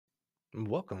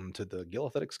Welcome to the Gill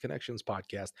Athletics Connections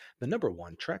podcast, the number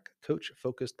one track coach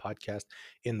focused podcast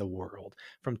in the world.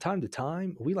 From time to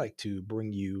time, we like to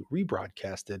bring you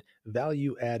rebroadcasted,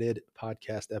 value added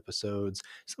podcast episodes,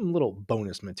 some little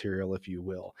bonus material, if you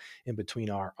will, in between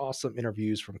our awesome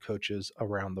interviews from coaches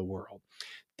around the world.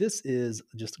 This is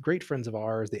just great friends of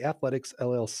ours, the Athletics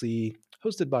LLC,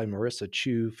 hosted by Marissa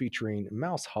Chu, featuring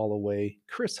Mouse Holloway,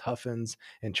 Chris Huffins,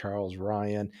 and Charles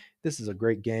Ryan. This is a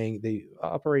great gang. They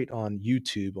operate on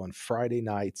YouTube on Friday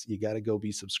nights. You got to go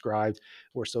be subscribed.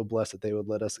 We're so blessed that they would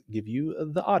let us give you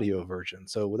the audio version.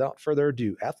 So without further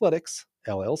ado, Athletics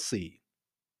LLC.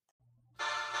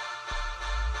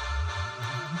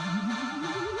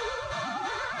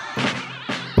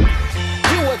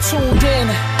 You are tuned in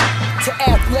to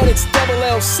Athletics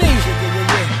LLC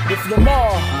with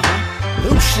Lamar,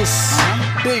 Lucius,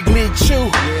 Big League Chew,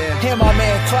 and my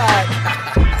man Clyde.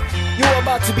 You are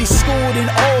about to be schooled in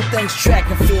all things track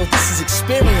and field. This is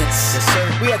experience. Yes,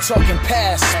 sir. We are talking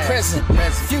past, present,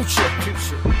 future.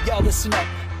 Y'all listen up.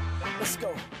 Let's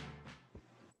go.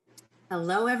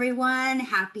 Hello, everyone.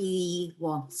 Happy,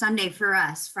 Sunday for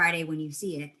us, Friday when you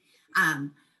see it.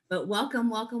 But welcome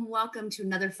to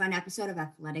another fun episode of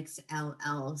Athletics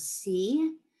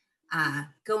LLC.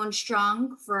 Going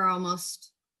strong for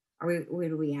almost, where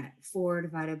are we at? 4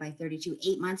 divided by 32,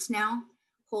 8 months now.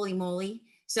 Holy moly.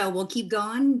 So we'll keep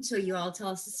going until you all tell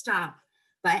us to stop.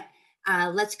 But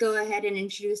let's go ahead and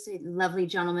introduce a lovely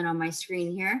gentleman on my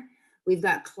screen here. We've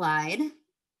got Clyde.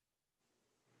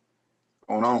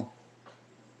 Going on.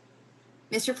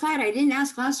 Mr. Clyde, I didn't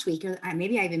ask last week.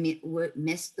 Maybe I even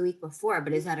missed the week before,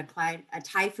 but is that a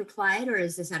tie for Clyde, or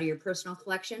is this out of your personal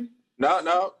collection?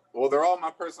 No. Well, they're all my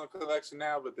personal collection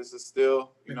now, but this is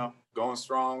still, going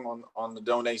strong on the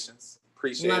donations.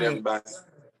 Appreciate everybody.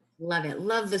 Love it.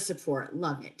 Love the support.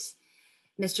 Love it.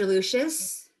 Mr.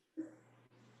 Lucius.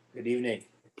 Good evening.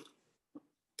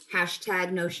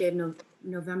 Hashtag No Shave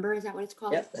November. Is that what it's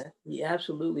called? Yep. Yeah,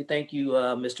 absolutely. Thank you,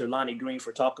 Mr. Lonnie Green,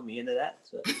 for talking me into that.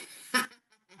 So.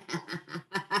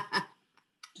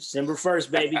 December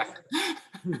 1st, baby.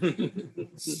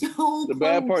 So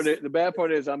the bad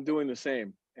part is I'm doing the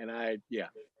same, and I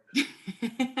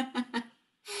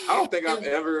don't think I've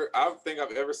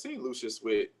ever seen Lucius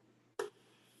with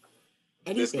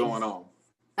this going on.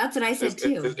 That's what I said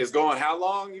too. It's going how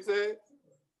long, you said?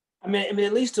 I mean,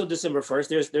 at least till December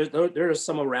 1st. There's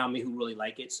some around me who really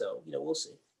like it, so we'll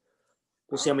see.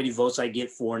 We'll see how many votes I get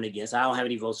for and against. I don't have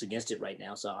any votes against it right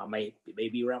now, so I may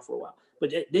be around for a while.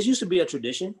 But this used to be a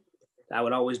tradition. I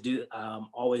would always do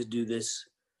this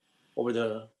over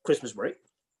the Christmas break.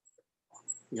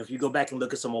 If you go back and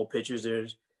look at some old pictures,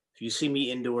 if you see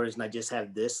me indoors and I just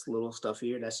have this little stuff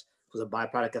here, that was a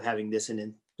byproduct of having this and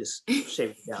then just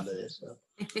shaving it down to this. So.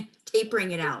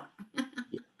 Tapering it out.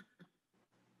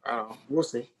 I don't know. We'll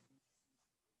see.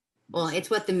 Well, it's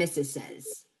what the missus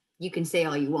says. You can say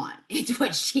all you want. It's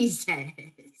what she says.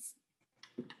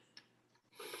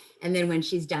 And then when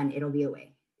she's done, it'll be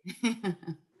away.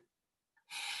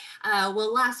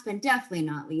 Well, last but definitely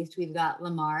not least, we've got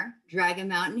Lamar, Dragon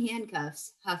Mountain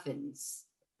Handcuffs, Huffins.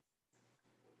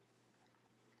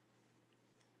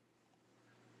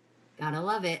 Gotta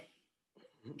love it.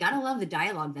 Gotta love the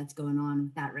dialogue that's going on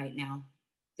with that right now.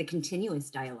 The continuous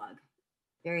dialogue.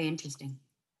 Very interesting.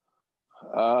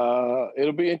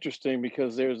 It'll be interesting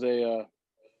because there's a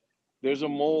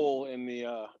mole in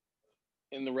the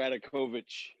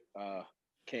Radakovich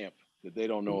camp that they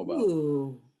don't know about.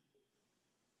 Ooh.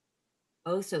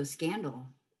 Oh, so Scandal.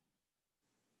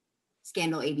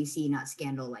 Scandal ABC, not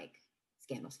Scandal like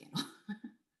Scandal.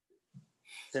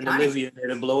 Send Olivia there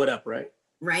to blow it up, right?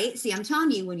 Right? See, I'm telling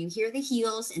you, when you hear the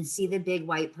heels and see the big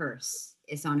white purse,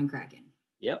 it's on and cracking.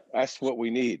 Yep. That's what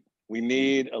we need. We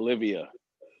need Olivia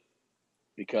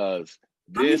because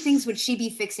how many things would she be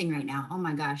fixing right now? Oh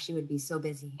my gosh, she would be so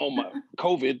busy. Oh my,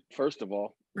 COVID, first of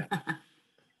all.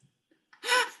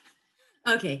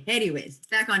 Okay, anyways,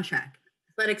 back on track.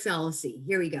 Athletics LLC,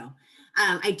 here we go.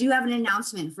 I do have an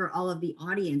announcement for all of the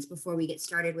audience before we get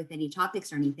started with any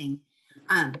topics or anything.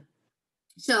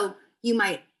 So you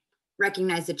might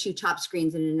recognize the two top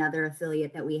screens in another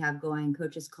affiliate that we have going,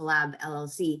 Coaches Collab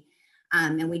LLC.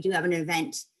 And we do have an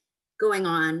event going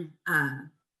on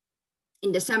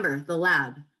in December, the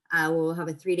lab. We'll have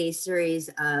a 3-day series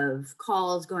of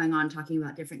calls going on, talking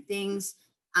about different things.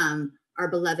 Our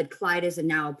beloved Clyde is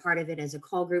now a part of it as a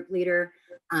call group leader.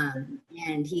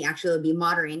 And he actually will be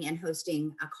moderating and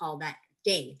hosting a call that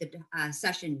day, the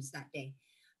sessions that day.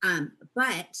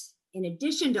 But in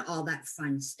addition to all that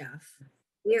fun stuff,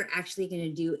 we are actually going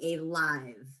to do a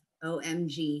live,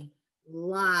 OMG,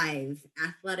 live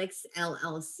Athletics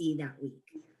LLC that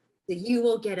week. So you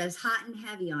will get us hot and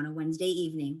heavy on a Wednesday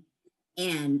evening.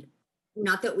 And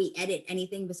not that we edit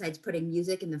anything besides putting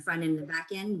music in the front and the back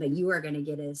end, but you are going to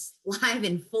get us live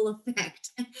in full effect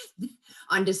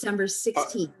on December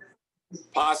 16th.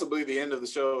 Possibly the end of the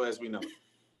show as we know.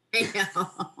 I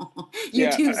know.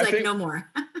 Yeah, YouTube's I like, think- no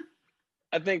more.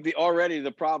 I think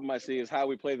the problem I see is how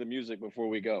we play the music before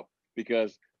we go,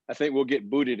 because I think we'll get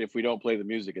booted if we don't play the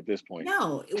music at this point.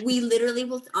 No, we literally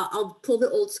will. I'll pull the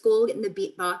old school, get in the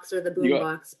beat box or the boom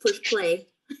box, push play,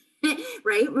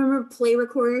 right? Remember play,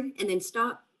 record, and then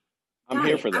stop. I'm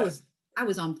here for that. I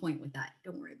was on point with that.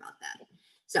 Don't worry about that.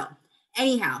 So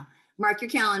anyhow, mark your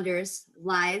calendars.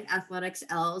 Live Athletics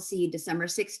LLC, December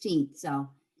 16th. So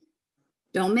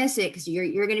don't miss it, because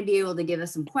you're going to be able to give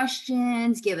us some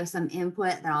questions, give us some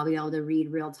input that I'll be able to read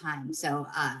real time. So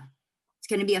it's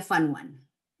going to be a fun one.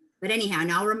 But anyhow,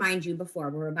 and I'll remind you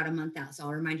before, we're about a month out, so I'll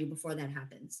remind you before that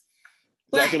happens.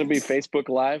 Is that going to be Facebook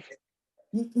Live?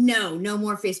 No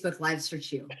more Facebook Lives for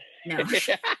Chew. No.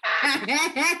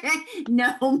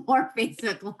 No more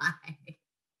Facebook Live.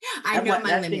 I know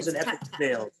my limits. An epic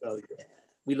fail. So yeah.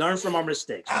 We learn from our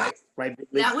mistakes, right? Right.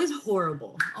 That was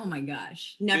horrible. Oh my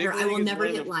gosh. Never. I will never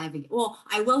hit live again. Well,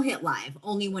 I will hit live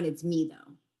only when it's me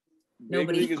though. Big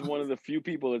League is one of the few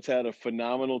people that's had a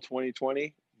phenomenal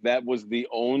 2020. That was the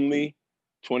only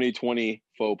 2020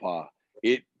 faux pas.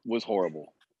 It was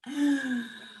horrible.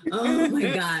 Oh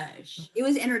my gosh. It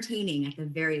was entertaining at the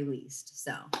very least.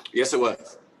 So Yes, it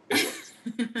was.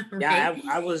 Yeah,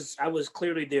 I was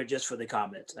clearly there just for the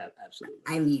comments. Absolutely.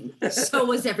 I mean, so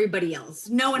was everybody else.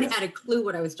 No one had a clue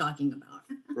what I was talking about.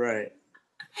 Right.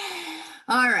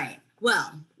 All right.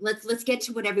 Well, let's get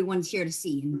to what everyone's here to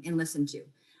see and listen to.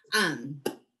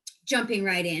 Jumping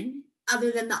right in,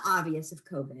 other than the obvious of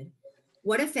COVID,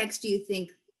 what effects do you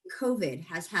think COVID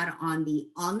has had on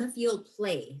the field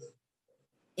play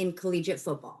in collegiate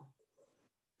football?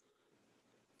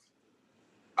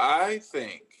 I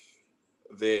think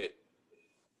that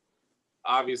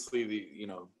obviously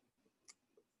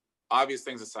obvious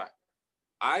things aside,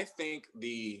 I think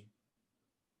the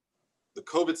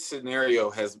COVID scenario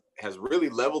has really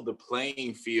leveled the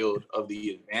playing field of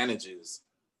the advantages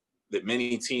that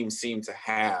many teams seem to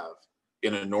have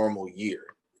in a normal year.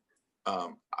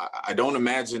 I don't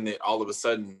imagine that all of a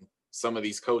sudden some of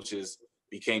these coaches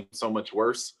became so much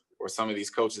worse, or some of these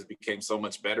coaches became so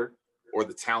much better, or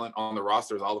the talent on the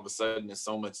rosters all of a sudden is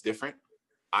so much different.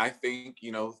 I think,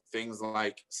 things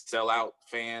like sellout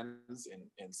fans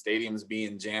and stadiums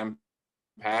being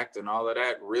jam-packed and all of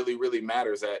that really, really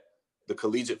matters at the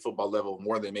collegiate football level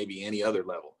more than maybe any other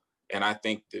level. And I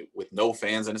think that with no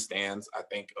fans in the stands, I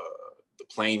think the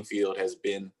playing field has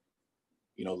been,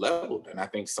 leveled. And I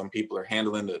think some people are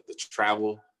handling the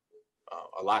travel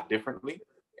a lot differently.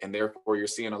 And therefore, you're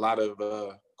seeing a lot of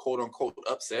quote-unquote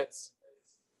upsets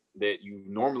that you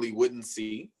normally wouldn't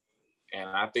see. And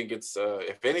I think it's,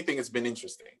 if anything, it's been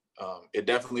interesting. It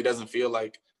definitely doesn't feel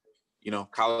like,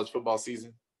 college football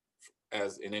season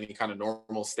as in any kind of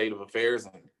normal state of affairs.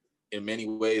 And in many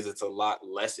ways, it's a lot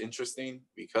less interesting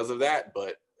because of that.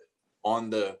 But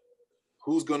on the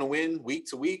who's going to win week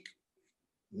to week,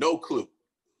 no clue.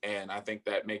 And I think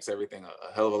that makes everything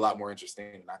a hell of a lot more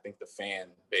interesting. And I think the fan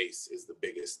base is the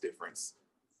biggest difference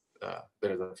that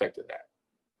has affected that.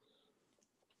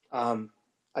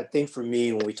 I think for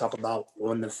me, when we talk about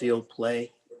on the field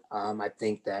play, I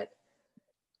think that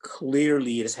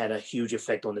clearly it has had a huge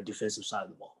effect on the defensive side of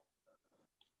the ball.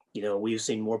 We've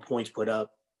seen more points put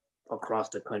up across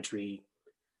the country.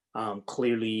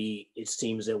 Clearly, it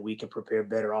seems that we can prepare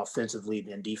better offensively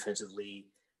than defensively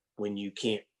when you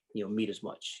can't, meet as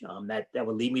much. That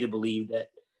would lead me to believe that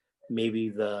maybe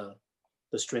the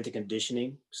strength and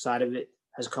conditioning side of it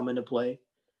has come into play.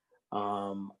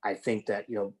 I think that,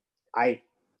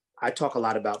 I talk a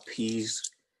lot about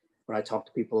P's when I talk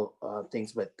to people,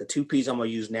 things, but the two P's I'm going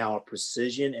to use now are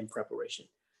precision and preparation.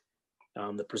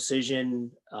 The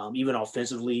precision, even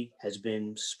offensively, has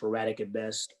been sporadic at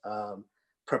best.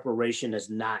 Preparation has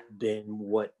not been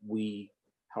what we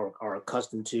are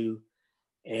accustomed to.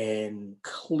 And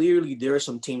clearly there are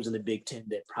some teams in the Big Ten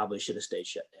that probably should have stayed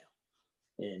shut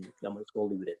down. And I'm just going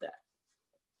to leave it at that.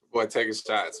 Boy, taking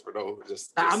shots for those.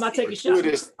 I'm not taking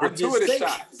shots. I'm just saying,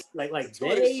 shots. Like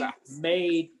they shots.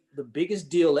 made the biggest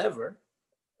deal ever,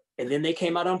 and then they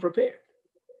came out unprepared.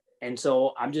 And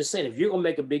so I'm just saying, if you're going to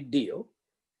make a big deal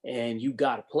and you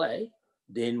got to play,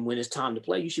 then when it's time to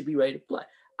play, you should be ready to play.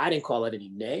 I didn't call out any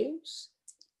names.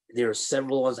 There are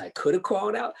several ones I could have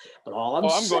called out, but all I'm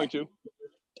saying going to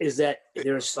is that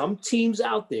there are some teams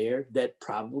out there that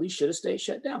probably should have stayed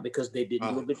shut down because they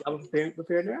didn't do a good job of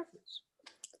preparing their athletes.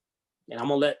 And I'm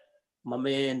going to let my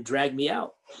man drag me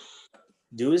out.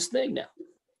 do his thing now.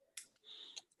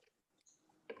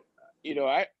 You know,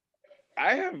 I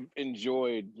have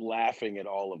enjoyed laughing at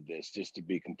all of this, just to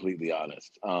be completely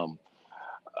honest.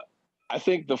 I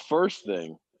think the first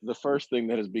thing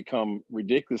that has become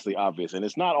ridiculously obvious, and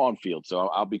it's not on field, so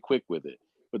I'll be quick with it,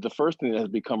 but the first thing that has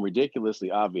become ridiculously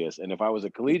obvious, and if I was a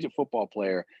collegiate football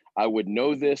player, I would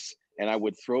know this, and I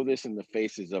would throw this in the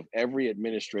faces of every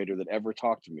administrator that ever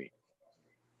talked to me.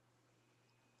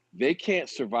 They can't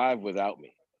survive without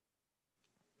me.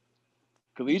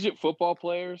 Collegiate football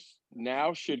players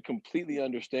now should completely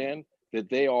understand that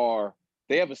they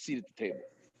have a seat at the table,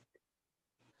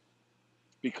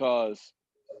 because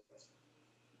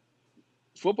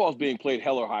football is being played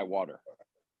hell or high water,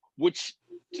 which,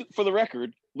 for the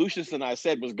record, Lucius and I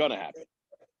said was going to happen.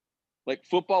 Like,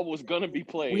 football was going to be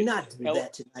played. We're not doing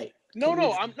that tonight.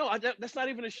 That's not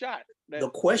even a shot. The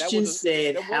question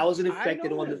said, how is it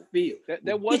affected on the field?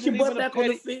 That wasn't even back on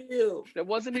the field. That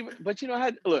wasn't even, but you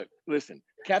know, listen,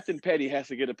 Captain Petty has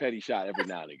to get a petty shot every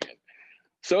now and again.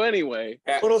 So anyway.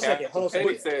 Hold on a second.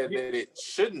 Petty said that it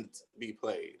shouldn't be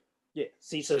played. Yeah.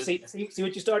 See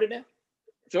what you started now?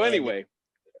 So anyway,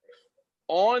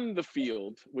 on the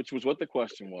field, which was what the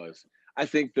question was, I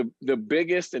think the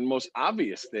biggest and most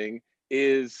obvious thing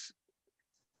is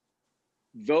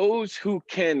those who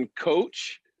can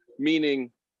coach,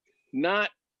 meaning not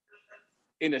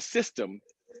in a system,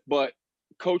 but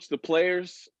coach the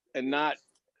players and not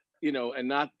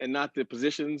the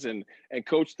positions, and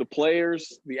coach the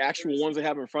players, the actual ones they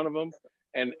have in front of them,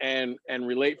 and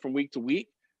relate from week to week.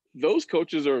 Those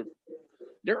coaches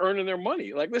they're earning their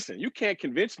money. Like, listen, you can't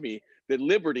convince me that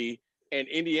Liberty and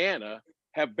Indiana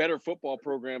have better football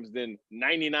programs than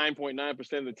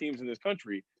 99.9% of the teams in this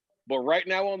country. But right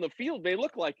now on the field, they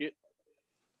look like it.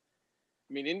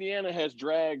 I mean, Indiana has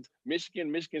dragged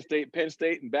Michigan, Michigan State, Penn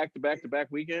State, and back-to-back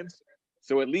weekends.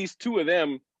 So at least two of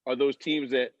them are those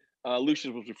teams that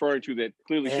Lucius was referring to that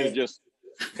clearly should have just,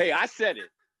 hey, I said it.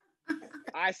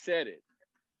 I said it.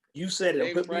 You said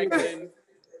it. James Franklin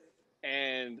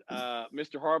and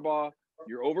Mr. Harbaugh,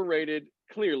 you're overrated,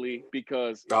 clearly,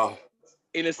 because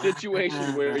in a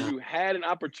situation where you had an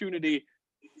opportunity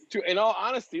to, in all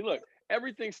honesty, look,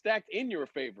 everything's stacked in your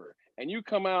favor, and you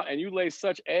come out and you lay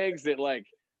such eggs that, like,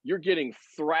 you're getting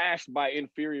thrashed by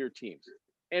inferior teams.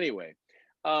 Anyway,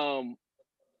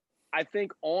 I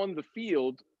think on the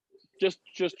field, just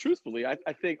truthfully, I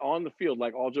think on the field,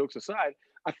 like, all jokes aside,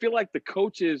 I feel like the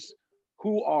coaches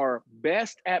who are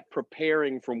best at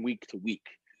preparing from week to week,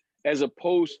 as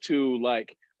opposed to,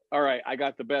 like, all right, I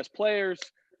got the best players,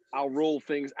 I'll roll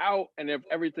things out, and if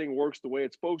everything works the way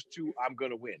it's supposed to, I'm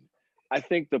going to win. I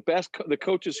think the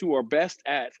coaches who are best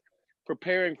at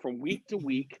preparing from week to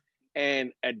week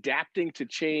and adapting to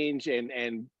change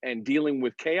and dealing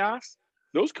with chaos,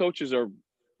 those coaches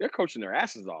they're coaching their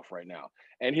asses off right now.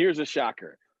 And here's a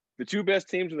shocker. The two best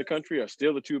teams in the country are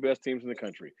still the two best teams in the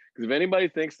country. Because if anybody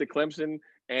thinks that Clemson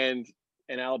and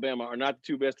Alabama are not the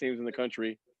two best teams in the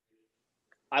country,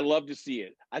 I love to see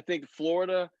it. I think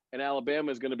Florida and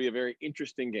Alabama is going to be a very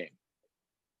interesting game.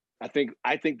 I think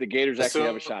the Gators actually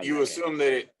have a shot. You assume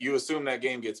that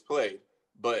game gets played,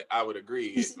 but I would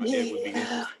agree it would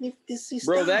be.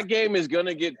 Bro, that game is going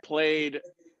to get played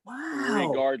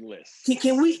regardless.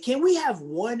 Can we have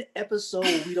one episode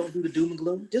where we don't do the doom and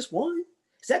gloom? Just one?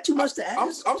 Is that too much to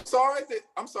ask? I'm sorry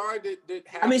that.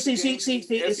 I mean, see.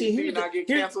 Here's not get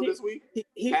canceled this week.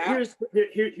 Here's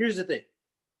the thing.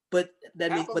 But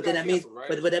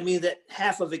that means that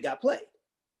half of it got played.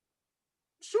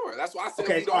 Sure, that's why I said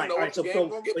okay, we don't know if the game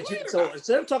won't get played. So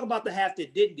instead of talking about the half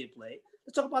that didn't get played,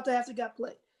 let's talk about the half that got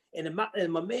played. And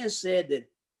my man said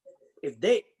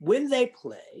that when they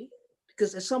play,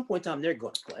 because at some point in time they're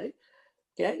going to play,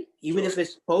 okay, even if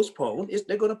it's postponed,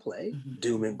 they're going to play.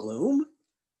 Doom and gloom,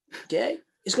 okay,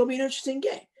 it's going to be an interesting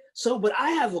game. So, but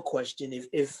I have a question: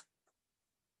 if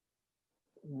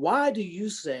why do you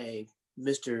say,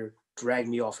 Mr. Drag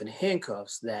Me Off in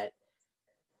Handcuffs, that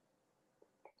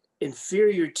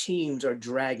inferior teams are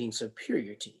dragging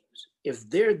superior teams? If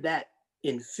they're that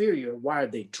inferior, why are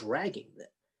they dragging them?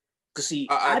 Because see,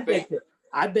 I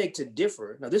beg to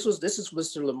differ. Now, this is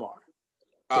Mr. Lamar.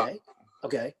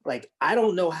 Okay. Like, I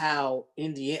don't know how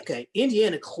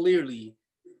Indiana clearly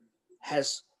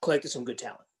has collected some good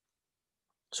talent.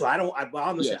 So I don't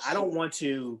want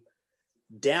to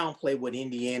downplay what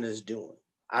Indiana is doing.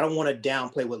 I don't want to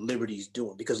downplay what Liberty's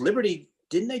doing, because Liberty,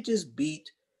 didn't they just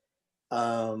beat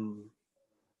who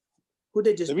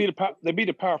they just beat? They beat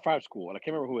a Power 5 school, and I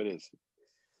can't remember who it is.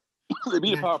 They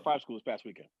beat a Power 5 school this past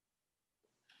weekend.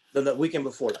 The weekend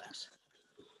before last.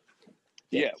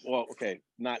 Yeah. Well, okay.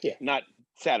 Not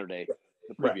Saturday.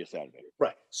 the previous Saturday.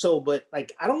 Right. So, but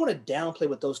like, I don't want to downplay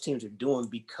what those teams are doing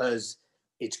because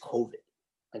it's COVID.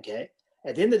 Okay.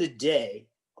 At the end of the day,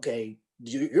 okay,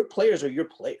 your players are your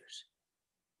players.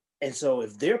 And so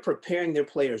if they're preparing their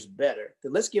players better,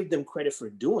 then let's give them credit for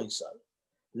doing so,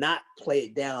 not play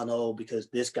it down. Oh, because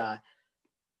this guy,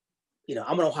 you know,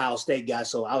 I'm an Ohio State guy,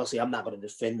 so obviously I'm not going to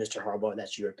defend Mr. Harbaugh.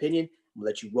 That's your opinion. I'm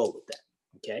going to let you roll with that.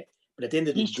 Okay. But at the end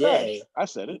of the day, trash. I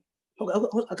said it.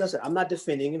 Like I said, I'm not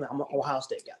defending him. I'm an Ohio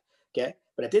State guy. Okay.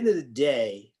 But at the end of the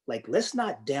day, like, let's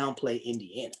not downplay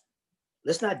Indiana.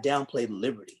 Let's not downplay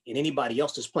Liberty and anybody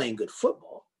else that's playing good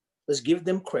football. Let's give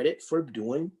them credit for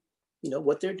doing, you know,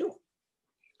 what they're doing.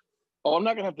 Oh, I'm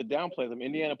not going to have to downplay them.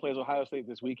 Indiana plays Ohio State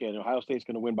this weekend. Ohio State's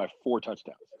going to win by 4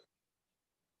 touchdowns.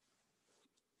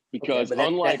 Because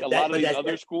unlike a lot of these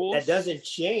other schools. That doesn't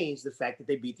change the fact that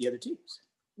they beat the other teams.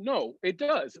 No, it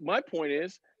does. My point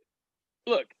is,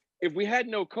 look, if we had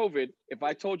no COVID, if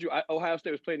I told you Ohio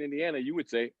State was playing Indiana, you would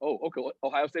say, oh, okay,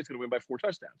 Ohio State's going to win by 4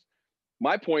 touchdowns.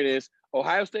 My point is,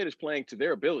 Ohio State is playing to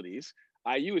their abilities.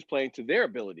 IU is playing to their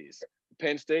abilities.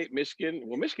 Penn State, Michigan.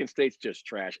 Well, Michigan State's just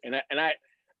trash. And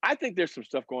I think there's some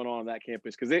stuff going on that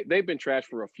campus because they've been trash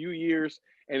for a few years,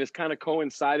 and it's kind of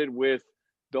coincided with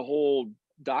the whole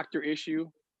doctor issue.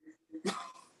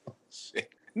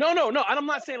 No. And I'm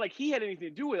not saying like he had anything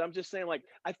to do with it. I'm just saying like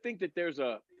I think there's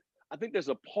a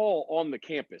Paul on the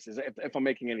campus. If I'm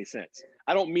making any sense.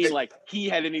 I don't mean like he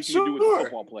had anything to do with the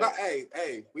football player.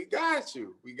 Hey, we got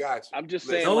you. I'm just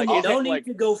saying. No, like, you don't need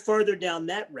to go further down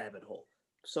that rabbit hole.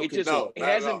 So it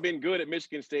hasn't been good at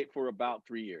Michigan State for about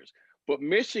 3 years. But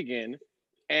Michigan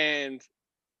and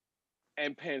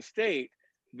Penn State,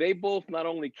 they both not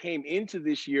only came into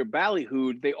this year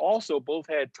ballyhooed, they also both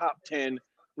had top 10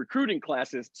 recruiting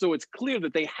classes. So it's clear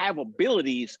that they have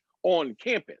abilities on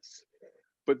campus.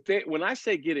 But when I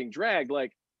say getting dragged,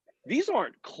 like these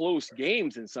aren't close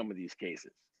games in some of these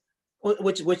cases.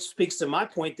 Which speaks to my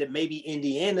point that maybe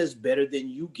Indiana's better than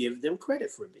you give them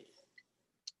credit for being.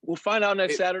 We'll find out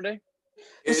next Saturday.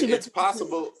 It's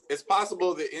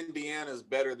possible that Indiana's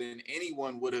better than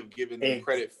anyone would have given them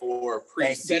credit for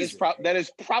preseason. That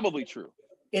is probably true.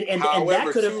 And that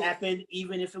could have happened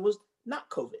even if it was not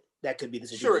COVID. That could be the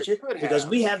situation. Sure, because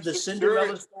we have the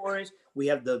Cinderella stories. We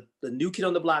have the new kid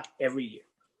on the block every year.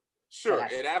 Sure,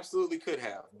 it absolutely could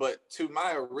have. But to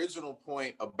my original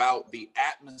point about the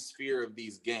atmosphere of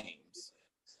these games,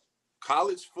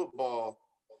 college football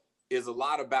is a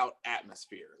lot about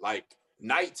atmosphere. Like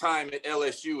nighttime at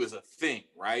LSU is a thing,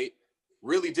 right?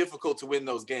 Really difficult to win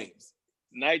those games.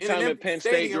 Nighttime at Penn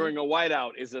State during a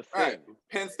whiteout is a thing. Right.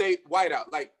 Penn State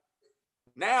whiteout. Like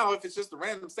now, if it's just a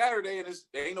random Saturday and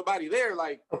there ain't nobody there,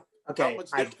 like how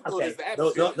much difficult is the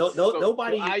atmosphere?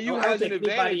 Nobody. IU has an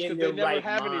advantage because they never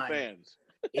have any fans.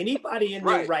 Anybody in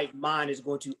their right mind is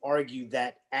going to argue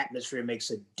that atmosphere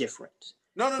makes a difference.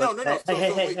 No.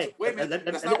 Hey, wait a minute.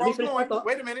 That's not where I was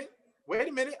going. Wait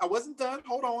a minute. I wasn't done.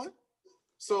 Hold on.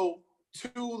 So to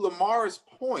Lamar's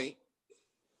point,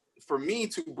 for me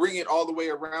to bring it all the way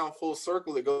around full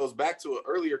circle, it goes back to an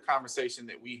earlier conversation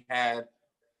that we had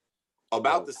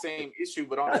about the same issue,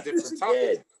 but on a different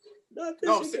topic.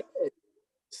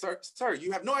 Sir,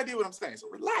 you have no idea what I'm saying. So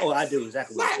relax. Oh, I do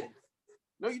exactly what you're saying.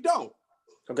 No, you don't.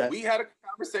 Okay. We had a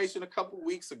conversation a couple of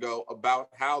weeks ago about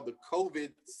how the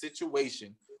COVID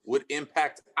situation would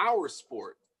impact our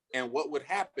sport and what would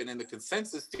happen. And the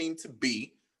consensus seemed to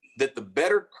be that the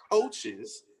better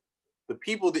coaches, the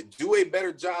people that do a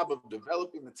better job of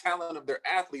developing the talent of their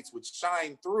athletes would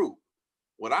shine through.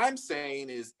 What I'm saying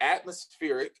is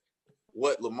atmospheric.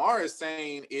 What Lamar is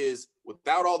saying is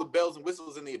without all the bells and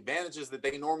whistles and the advantages that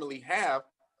they normally have,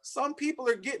 some people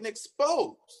are getting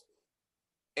exposed.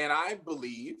 And I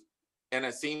believe, and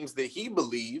it seems that he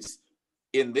believes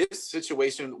in this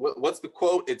situation, what's the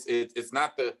quote? It's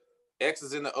not the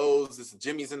X's and the O's, it's the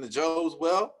Jimmy's and the Joes.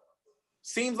 Well,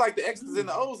 seems like the X's and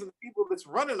the O's and the people that's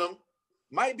running them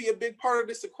might be a big part of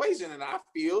this equation. And I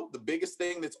feel the biggest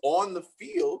thing that's on the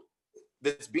field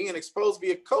that's being exposed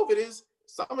via COVID is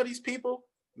some of these people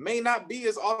may not be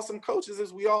as awesome coaches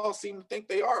as we all seem to think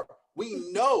they are. We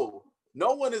know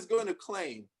no one is going to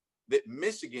claim that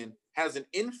Michigan has an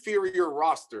inferior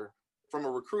roster from a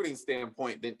recruiting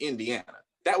standpoint than Indiana.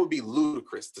 That would be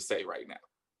ludicrous to say right now.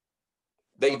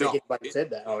 They don't. Everybody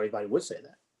said that, or everybody would say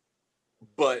that.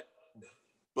 But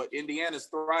Indiana's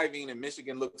thriving and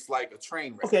Michigan looks like a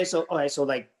train wreck. Okay, so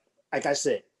like I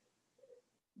said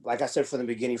from the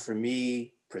beginning, for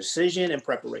me, precision and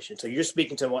preparation. So you're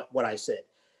speaking to what I said.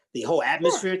 The whole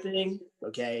atmosphere thing,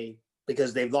 okay,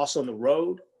 because they've lost on the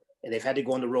road and they've had to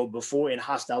go on the road before in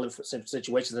hostile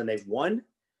situations and they've won.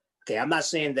 Okay, I'm not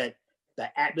saying that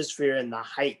the atmosphere and the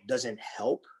hype doesn't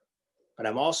help, but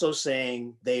I'm also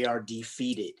saying they are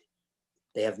defeated.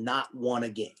 They have not won a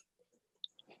game.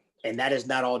 And that is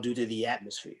not all due to the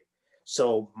atmosphere.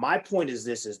 So my point is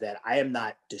this, is that I am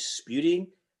not disputing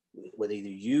what either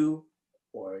you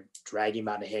or dragging him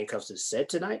out in handcuffs has said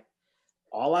tonight.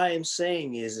 All I am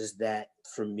saying is that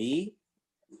for me,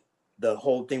 the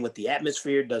whole thing with the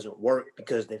atmosphere doesn't work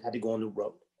because they've had to go on the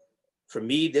road. For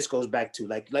me, this goes back to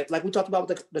like we talked about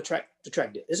with the track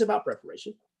deal. It's about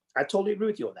preparation. I totally agree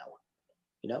with you on that one.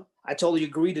 You know, I totally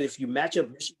agree that if you match up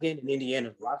Michigan and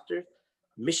Indiana's roster,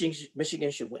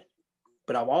 Michigan should win.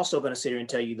 But I'm also going to sit here and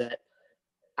tell you that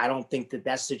I don't think that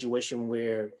that's a situation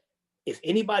where if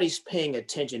anybody's paying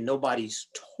attention, nobody's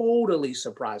totally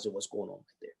surprised at what's going on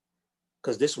right there.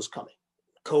 Because this was coming,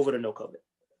 COVID or no COVID.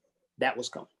 That was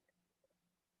coming.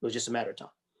 It was just a matter of time.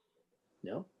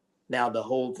 You know? Now, the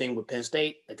whole thing with Penn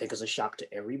State, I think is a shock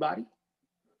to everybody.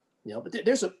 You know, but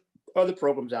there's other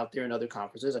programs out there in other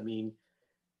conferences. I mean,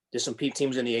 there's some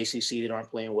teams in the ACC that aren't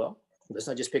playing well. Let's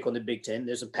not just pick on the Big Ten.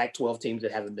 There's some Pac-12 teams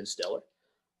that haven't been stellar,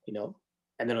 you know.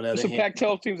 And then on the other hand, some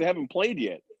Pac-12 teams that haven't played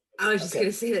yet. I was just going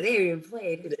to say that they haven't even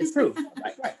played. It's true.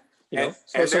 Right. You know,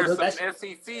 and there's some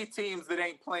SEC teams that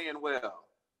ain't playing well.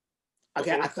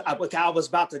 Okay, I was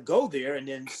about to go there, and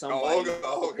then somebody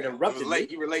interrupted me.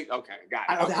 You were late. Okay,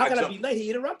 got it. How could I be late? He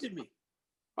interrupted me.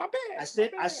 My bad.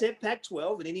 I said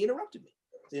Pac-12, and then he interrupted me.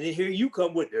 And then here you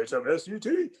come with there's some SEC.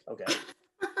 Okay.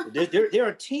 there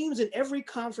are teams in every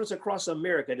conference across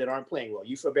America that aren't playing well.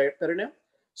 You feel better now?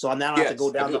 So I now have to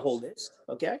go down the whole list.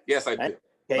 Okay. Yes, I do.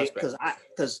 Okay,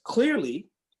 because clearly,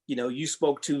 you know, you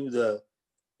spoke to the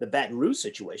Baton Rouge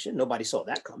situation. Nobody saw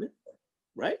that coming,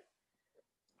 right?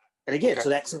 And again,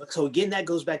 so again, that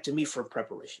goes back to me for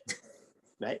preparation,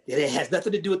 right? It has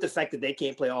nothing to do with the fact that they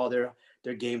can't play all their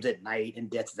games at night in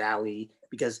Death Valley,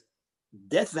 because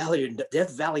Death Valley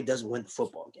doesn't win the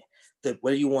football game.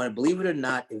 Whether you want to believe it or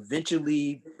not,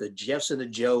 eventually the Jeffs and the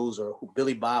Joes or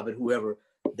Billy Bob and whoever,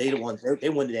 they win the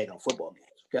daggone football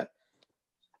games.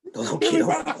 Okay,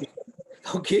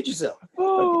 don't kid yourself.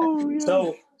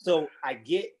 Okay? So I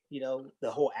get, you know, the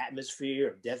whole atmosphere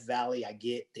of Death Valley. I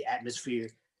get the atmosphere.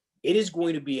 It is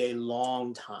going to be a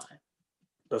long time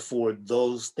before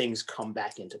those things come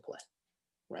back into play,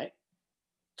 right?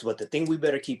 So, but the thing we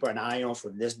better keep an eye on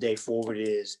from this day forward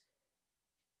is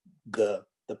the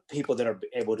people that are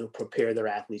able to prepare their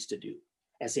athletes to do.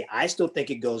 And see, I still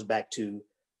think it goes back to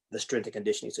the strength and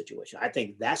conditioning situation. I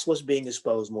think that's what's being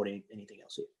exposed more than anything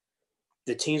else here.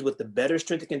 The teams with the better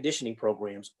strength and conditioning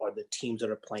programs are the teams that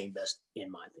are playing best,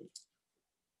 in my opinion.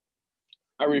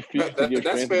 I refuse to give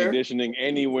strength and conditioning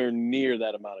anywhere near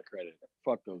that amount of credit.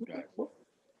 Fuck those guys.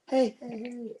 Hey.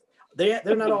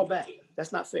 They're not all bad.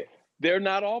 That's not fair. They're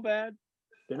not all bad.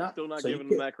 They're not. Still not giving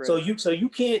them that credit. So you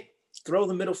can't throw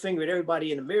the middle finger at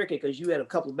everybody in America because you had a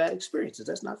couple of bad experiences.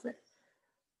 That's not fair.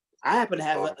 I happen to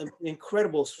have an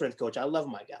incredible strength coach. I love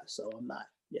my guys, so I'm not.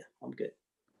 Yeah, I'm good.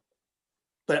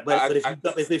 But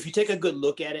if you take a good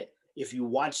look at it, if you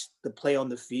watch the play on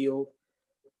the field,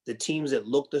 the teams that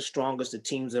look the strongest, the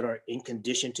teams that are in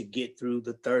condition to get through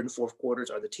the third and fourth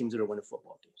quarters are the teams that are winning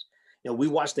football games. You know, we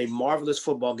watched a marvelous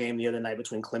football game the other night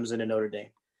between Clemson and Notre Dame,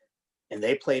 and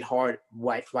they played hard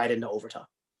right into overtime.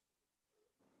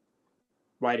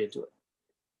 Right into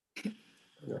it.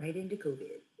 Right into COVID.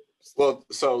 Well,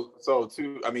 so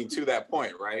to that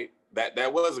point, right?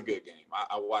 That was a good game.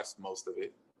 I watched most of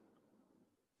it.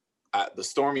 The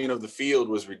storming of the field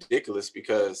was ridiculous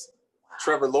because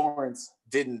Trevor Lawrence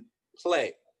didn't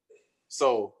play.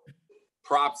 So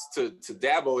props to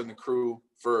Dabo and the crew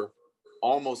for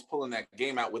almost pulling that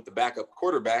game out with the backup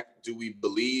quarterback. Do we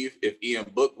believe if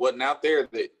Ian Book wasn't out there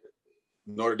that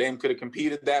Notre Dame could have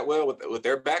competed that well with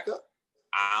their backup?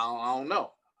 I don't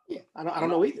know. Yeah, I don't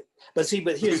know either. But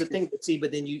here's the thing.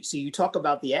 But then you talk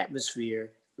about the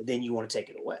atmosphere, but then you want to take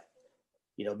it away.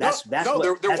 You know, there was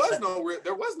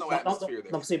no atmosphere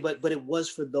there. But it was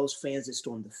for those fans that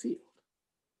stormed the field.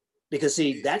 Because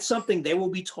that's something they will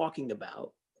be talking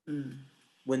about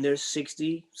when they're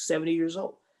 60, 70 years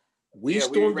old. We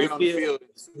stormed the field.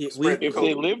 If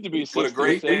they live to be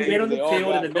 60, we ran on the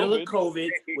field in the middle of COVID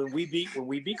when we beat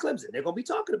Clemson. They're gonna be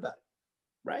talking about it.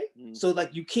 Right? So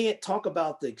like you can't talk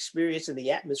about the experience and the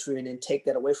atmosphere and then take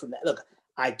that away from that. Look,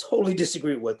 I totally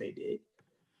disagree with what they did.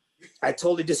 I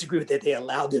totally disagree with that they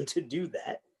allowed them to do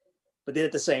that. But then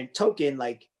at the same token,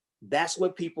 like that's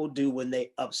what people do when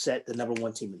they upset the number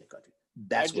one team in the country.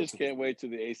 I just can't wait to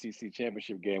the ACC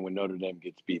championship game when Notre Dame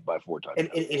gets beat by 4 times. And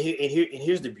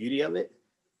here's the beauty of it.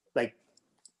 Like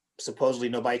supposedly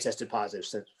nobody tested positive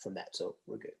from that, so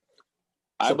we're good.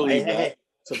 I believe that.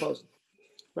 Supposedly.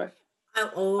 Right.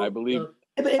 Oh, I believe look.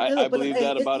 I believe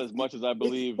that about as much as I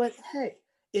believe. But hey,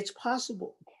 it's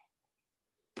possible.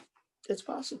 It's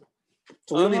possible.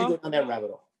 So we don't need to go down that rabbit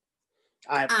hole.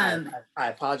 I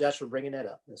apologize for bringing that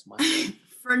up. That's my fault.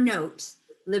 For note,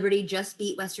 Liberty just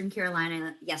beat Western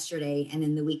Carolina yesterday, and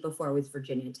then the week before was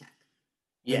Virginia Tech.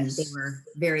 And Yes. they were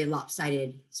very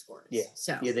lopsided scores. Yeah.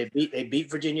 So Yeah, they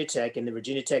beat Virginia Tech, and the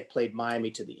Virginia Tech played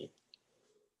Miami to the end.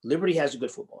 Liberty has a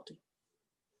good football team.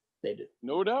 They do.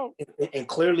 No doubt. And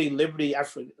clearly Liberty,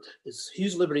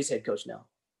 Hughes Liberty's head coach now.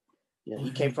 You know,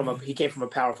 he came from a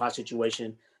Power 5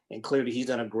 situation, and clearly he's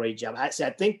done a great job. I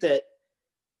think that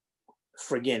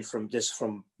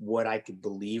from what I could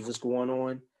believe was going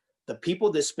on, the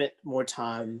people that spent more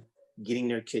time getting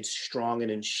their kids strong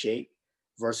and in shape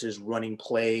versus running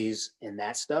plays and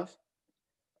that stuff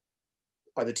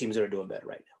are the teams that are doing better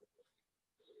right now.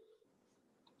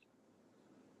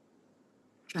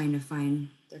 trying to find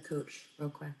their coach real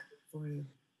quick for you.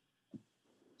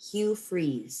 Hugh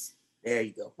Freeze. There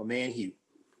you go. My man Hugh.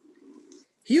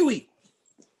 Huey.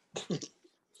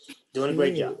 Doing a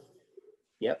great job.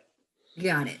 Yep.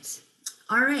 Got it.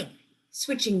 All right.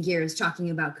 Switching gears,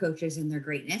 talking about coaches and their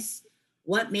greatness.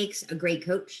 What makes a great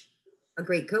coach a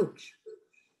great coach?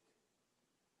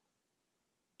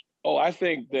 Oh, I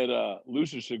think that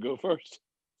Lucius should go first.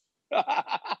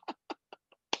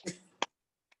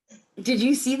 Did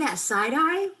you see that side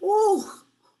eye? Oh.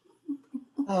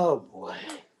 Oh boy.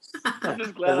 I'm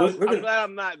just glad I'm glad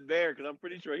I'm not there because I'm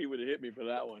pretty sure he would have hit me for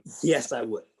that one. Yes, I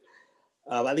would.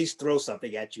 At least throw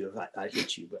something at you if I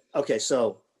hit you. But okay,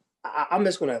 so I'm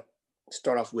just going to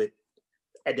start off with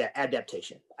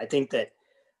adaptation. I think that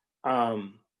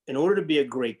in order to be a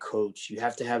great coach, you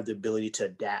have to have the ability to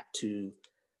adapt to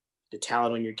the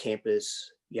talent on your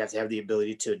campus. You have to have the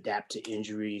ability to adapt to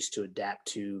injuries, to adapt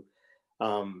to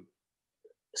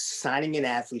signing an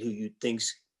athlete who you think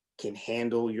can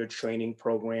handle your training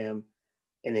program,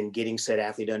 and then getting said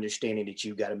athlete understanding that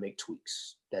you've got to make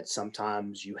tweaks, that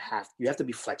sometimes you have to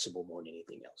be flexible more than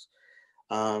anything else.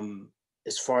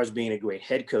 As far as being a great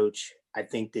head coach, I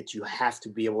think that you have to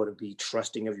be able to be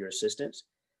trusting of your assistants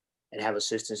and have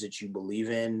assistants that you believe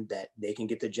in, that they can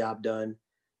get the job done.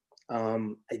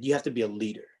 You have to be a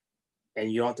leader,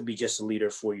 and you don't have to be just a leader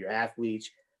for your athletes,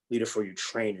 leader for your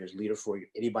trainers, leader for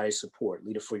anybody's support,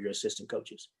 leader for your assistant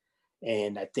coaches.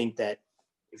 And I think that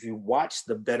if you watch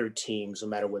the better teams, no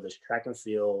matter whether it's track and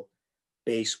field,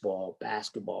 baseball,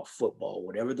 basketball, football,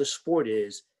 whatever the sport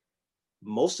is,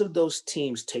 most of those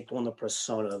teams take on the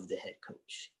persona of the head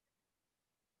coach.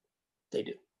 They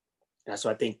do. And so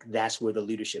I think that's where the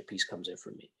leadership piece comes in for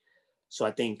me. So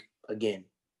I think, again,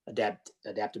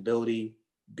 adaptability,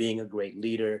 being a great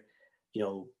leader,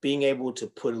 being able to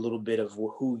put a little bit of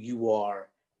who you are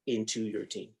into your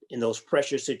team. In those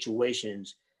pressure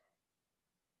situations,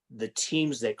 the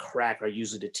teams that crack are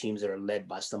usually the teams that are led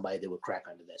by somebody that would crack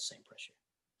under that same pressure.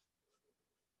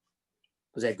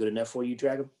 Was that good enough for you,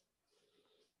 Dragon?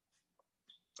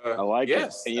 I like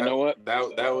it. And you know what?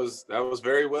 That was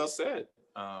very well said.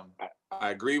 I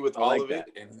agree with all of it,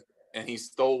 and he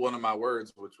stole one of my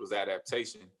words, which was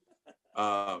adaptation.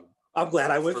 I'm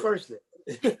glad I went first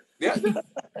then. Yeah,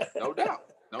 no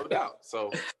doubt.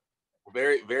 So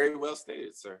very, very well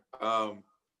stated, sir.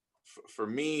 For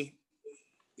me,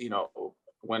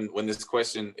 when this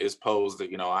question is posed, that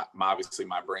obviously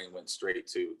my brain went straight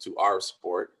to our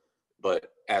sport,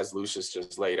 but as Lucius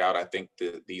just laid out, I think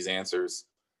that these answers,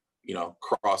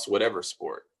 cross whatever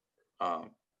sport.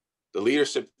 The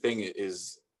leadership thing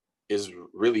is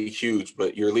really huge,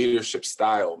 but your leadership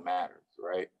style matters,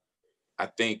 right? I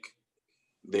think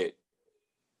that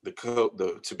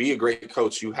to be a great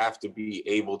coach, you have to be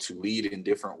able to lead in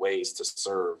different ways to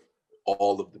serve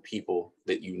all of the people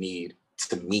that you need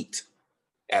to meet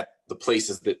at the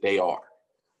places that they are,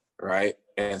 right?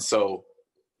 And so,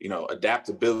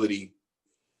 adaptability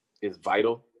is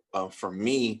vital. For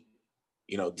me,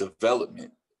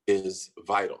 development is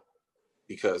vital,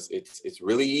 because it's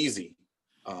really easy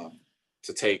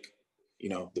to take,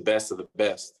 the best of the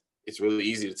best. It's really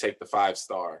easy to take the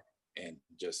 5-star and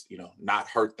just, not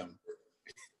hurt them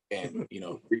and,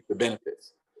 reap the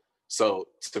benefits. So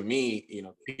to me,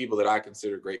 people that I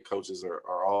consider great coaches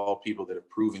are all people that are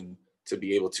proven to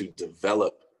be able to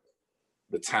develop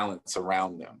the talents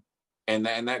around them. And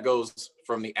that goes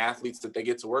from the athletes that they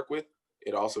get to work with.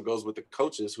 It also goes with the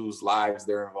coaches whose lives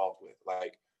they're involved with.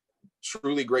 Like,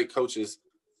 truly great coaches,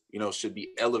 should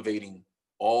be elevating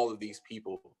all of these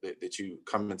people that you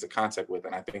come into contact with.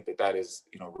 And I think that is,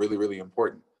 really, really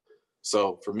important.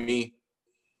 So for me,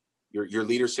 your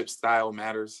leadership style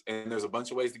matters, and there's a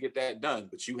bunch of ways to get that done,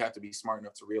 but you have to be smart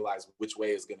enough to realize which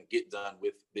way is going to get done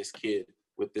with this kid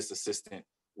with this assistant,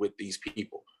 with these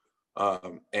people.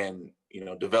 And, you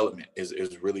know, development is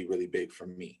really, really big for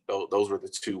me. Those were the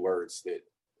two words that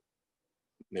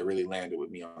really landed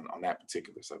with me on that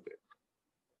particular subject.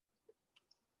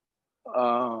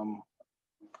 I'm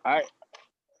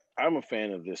a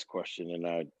fan of this question,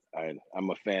 and I'm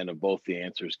a fan of both the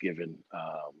answers given.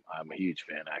 I'm a huge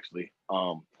fan, actually.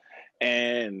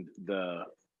 And the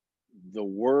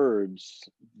words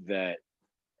that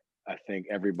I think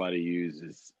everybody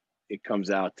uses, it comes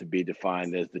out to be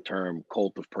defined as the term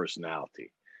cult of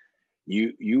personality.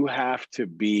 You have to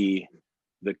be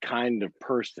the kind of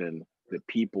person that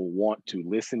people want to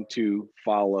listen to,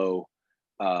 follow,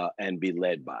 and be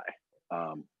led by,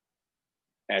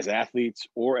 as athletes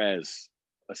or as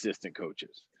assistant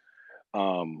coaches.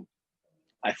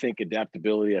 I think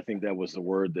adaptability, I think that was the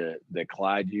word that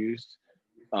Clyde used.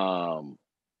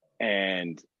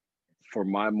 And for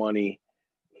my money,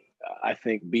 I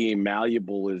think being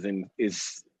malleable is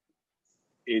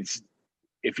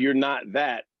if you're not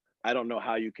that, I don't know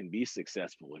how you can be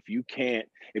successful. If you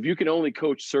can only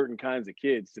coach certain kinds of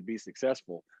kids to be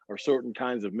successful, or certain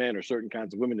kinds of men or certain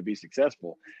kinds of women to be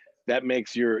successful, that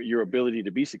makes your ability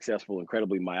to be successful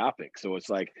incredibly myopic. So it's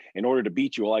like, in order to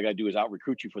beat you, all I got to do is out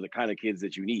recruit you for the kind of kids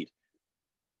that you need,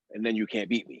 and then you can't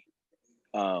beat me.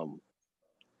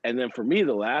 And then for me,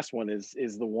 the last one is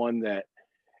the one that,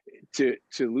 to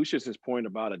Lucius's point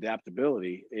about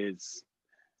adaptability, is,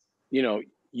 you know,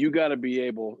 you got to be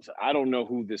able. I don't know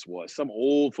who this was. Some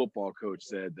old football coach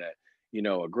said that, you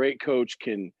know, a great coach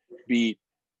can beat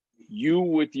you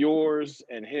with yours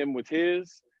and him with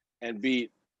his, and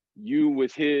beat you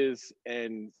with his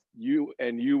and you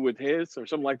with his, or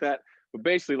something like that. But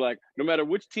basically, like, no matter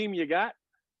which team you got,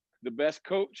 the best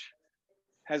coach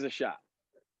has a shot.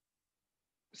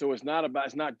 So it's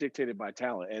not dictated by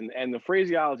talent. And the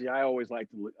phraseology I always like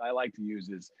to use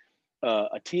is,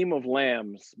 a team of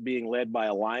lambs being led by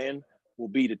a lion will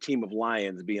beat a team of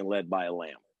lions being led by a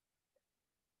lamb.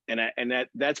 And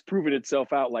that's proven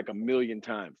itself out like a million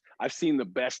times. I've seen the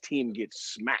best team get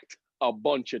smacked a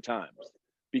bunch of times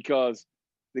because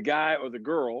the guy or the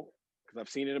girl, because I've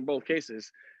seen it in both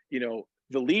cases, you know,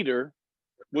 the leader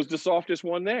was the softest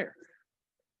one there.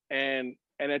 And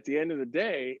at the end of the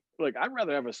day, like, I'd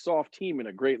rather have a soft team and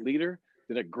a great leader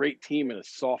than a great team and a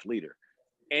soft leader,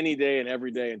 any day and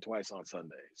every day and twice on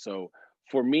Sunday. So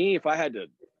for me, if I had to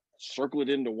circle it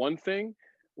into one thing,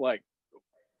 like,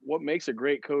 what makes a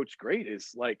great coach great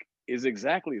is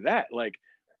exactly that. Like,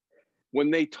 when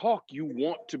they talk,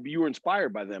 you're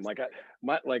inspired by them.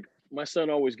 My son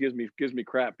always gives me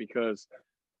crap because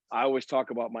I always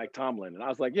talk about Mike Tomlin. And I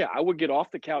was like, yeah, I would get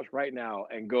off the couch right now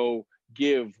and go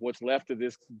give what's left of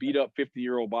this beat up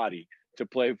 50-year-old body to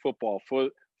play football for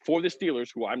the Steelers,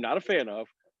 who I'm not a fan of,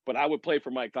 but I would play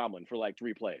for Mike Tomlin for like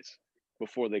 3 plays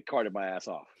before they carted my ass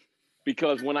off.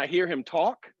 Because when I hear him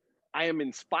talk, I am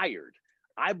inspired.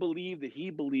 I believe that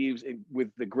he believes with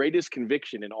the greatest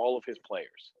conviction in all of his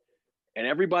players. And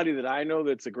everybody that I know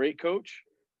that's a great coach,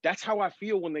 that's how I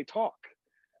feel when they talk.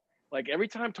 Like, every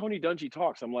time Tony Dungy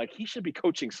talks, I'm like, he should be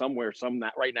coaching somewhere,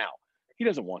 right now. He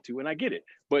doesn't want to, and I get it.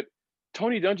 But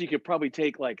Tony Dungy could probably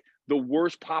take like the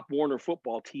worst Pop Warner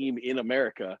football team in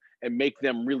America and make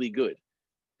them really good,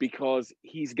 because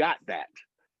he's got that.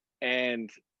 And,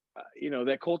 you know,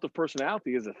 that cult of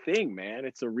personality is a thing, man.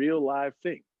 It's a real live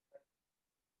thing.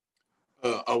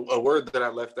 A word that I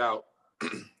left out,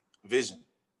 vision.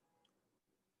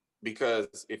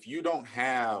 Because if you don't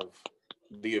have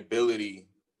the ability,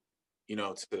 you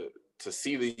know, to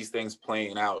see these things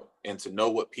playing out and to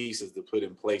know what pieces to put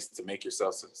in place to make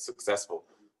yourself successful,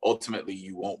 ultimately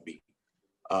you won't be.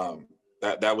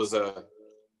 That was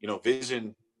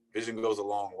vision goes a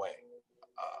long way.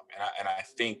 And I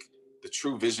think the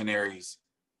true visionaries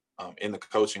in the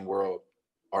coaching world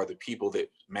are the people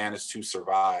that manage to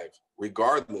survive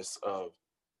regardless of,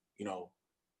 you know,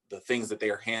 the things that they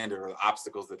are handed or the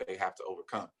obstacles that they have to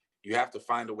overcome. You have to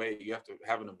find a way. You have to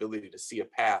have an ability to see a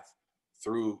path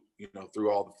through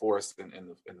all the forests and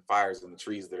the fires and the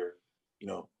trees that are, you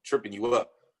know, tripping you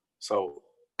up. So,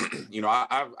 you know,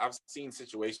 I've seen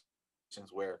situations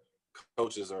where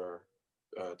coaches are,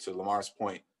 to Lamar's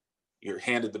point, you're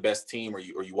handed the best team, or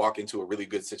you walk into a really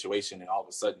good situation and all of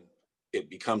a sudden it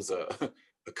becomes a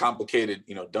complicated,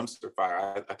 you know, dumpster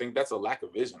fire. I think that's a lack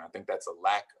of vision. I think that's a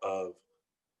lack of,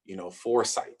 you know,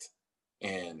 foresight.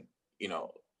 And, you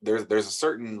know, there's a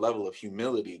certain level of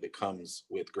humility that comes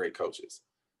with great coaches.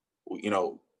 You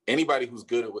know, anybody who's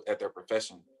good at their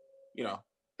profession, you know,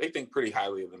 they think pretty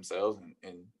highly of themselves,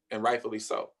 and rightfully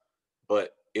so.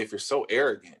 But if you're so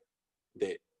arrogant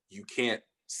that you can't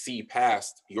see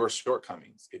past your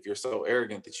shortcomings, if you're so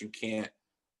arrogant that you can't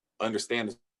understand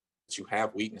that you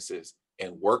have weaknesses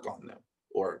and work on them,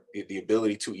 or the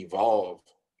ability to evolve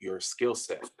your skill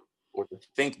set, or to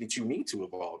think that you need to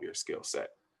evolve your skill set.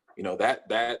 You know,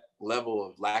 that level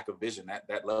of lack of vision,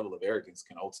 that level of arrogance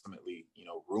can ultimately, you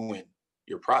know, ruin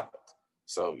your product.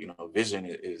 So, you know, vision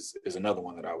is another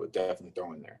one that I would definitely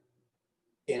throw in there.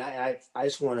 And I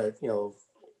just want to, you know,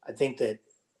 I think that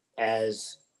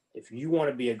if you want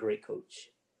to be a great coach,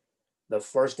 the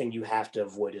first thing you have to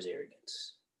avoid is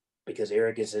arrogance, because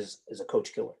arrogance is a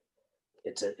coach killer.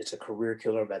 It's a career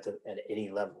killer at any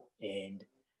level. And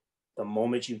the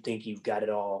moment you think you've got it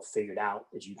all figured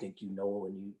out, that you think you know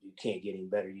and you can't get any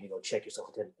better, you need to go check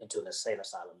yourself into an insane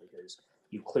asylum, because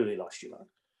you clearly lost your mind.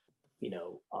 You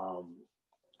know,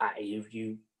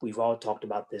 we've all talked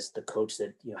about this, the coach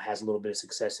that, you know, has a little bit of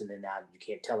success and then now you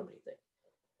can't tell him anything.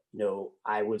 You know,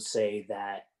 I would say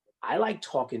that I like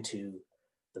talking to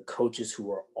the coaches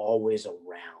who are always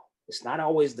around. It's not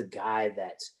always the guy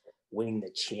that's winning the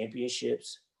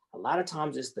championships. A lot of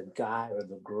times it's the guy or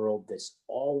the girl that's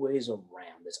always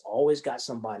around, that's always got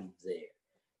somebody there,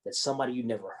 that's somebody you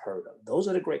never heard of. Those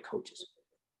are the great coaches,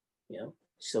 you know?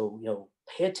 So, you know,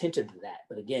 pay attention to that.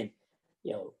 But again,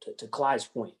 you know, to Clyde's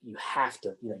point, you have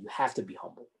to be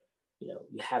humble. You know,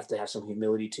 you have to have some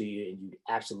humility to you, and you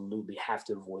absolutely have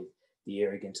to avoid the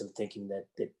arrogance of thinking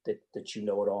that you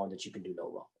know it all and that you can do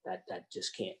no wrong.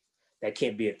 That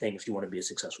can't be a thing if you want to be a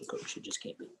successful coach. It just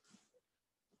can't be.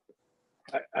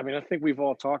 I mean, I think we've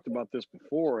all talked about this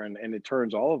before, and it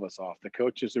turns all of us off. The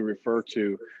coaches who refer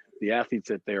to the athletes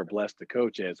that they are blessed to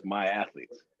coach as my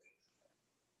athletes.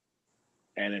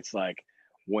 And it's like,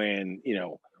 when, you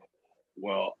know,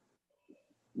 well,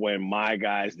 when my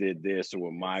guys did this, or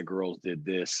when my girls did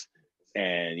this,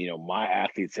 and, you know, my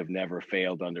athletes have never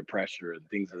failed under pressure and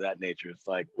things of that nature. It's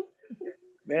like,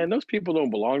 man, those people don't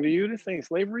belong to you. This ain't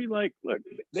slavery. Like, look,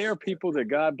 they are people that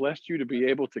God blessed you to be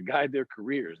able to guide their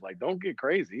careers. Like, don't get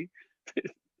crazy.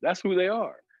 That's who they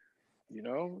are. You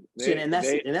know, and that's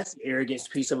the arrogance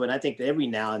piece of it. I think that every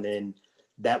now and then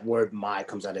that word "my"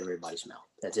 comes out of everybody's mouth.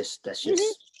 That's just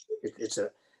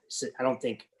I don't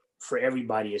think for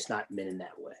everybody it's not meant in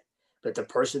that way. But the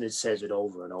person that says it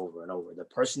over and over and over, the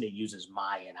person that uses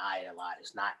 "my" and "I" a lot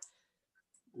is not.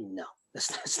 No,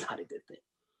 that's not a good thing.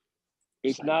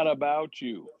 It's not about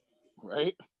you,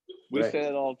 right? We say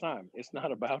it all the time. It's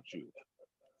not about you.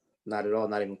 Not at all.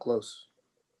 Not even close.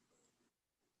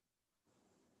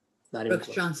 Brooks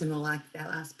Johnson will like that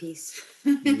last piece.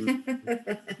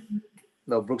 Mm-hmm.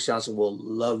 No, Brooks Johnson will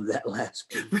love that last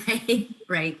piece.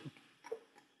 Right.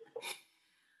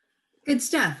 Good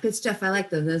stuff. I like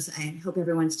those. I hope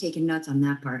everyone's taking notes on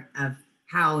that part of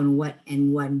how and what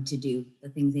and when to do the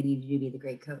things they need to do to be the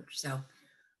great coach. So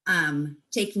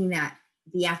taking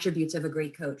the attributes of a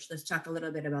great coach, let's talk a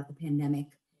little bit about the pandemic.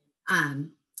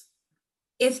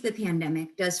 If the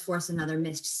pandemic does force another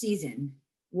missed season,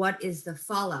 what is the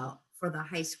fallout for the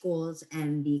high schools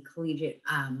and the collegiate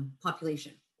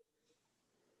population?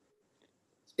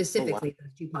 Specifically,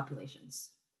 those two populations.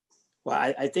 Well,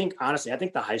 I think, honestly, I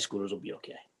think the high schoolers will be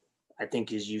okay. I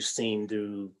think, as you've seen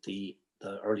through the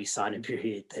early signing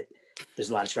period, that there's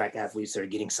a lot of track athletes that are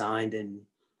getting signed. And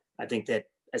I think that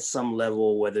at some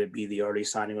level, whether it be the early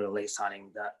signing or the late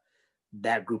signing,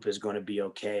 that group is going to be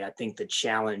okay. I think the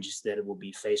challenge that it will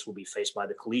be faced by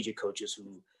the collegiate coaches,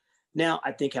 who now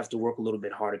I think have to work a little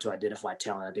bit harder to identify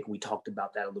talent. I think we talked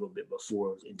about that a little bit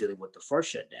before in dealing with the first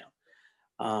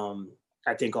shutdown.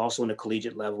 I think also on the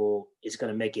collegiate level, it's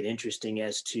going to make it interesting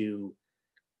as to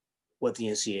what the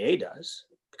NCAA does,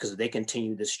 because if they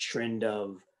continue this trend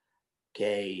of,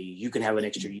 okay, you can have an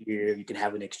extra year,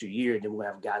 then we'll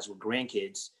have guys with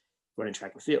grandkids running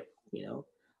track and field, you know.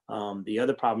 The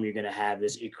other problem you're going to have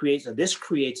is this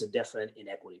creates a definite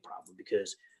inequity problem,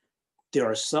 because there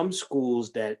are some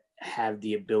schools that have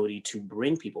the ability to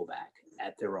bring people back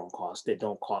at their own cost that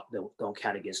don't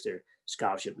count against their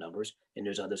scholarship numbers, and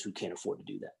there's others who can't afford to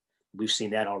do that. We've seen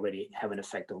that already have an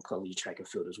effect on collegiate track and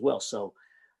field as well. So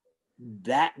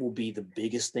that will be the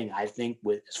biggest thing, I think,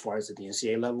 with as far as at the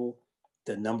NCAA level,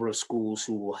 the number of schools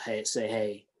who will say,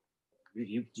 hey,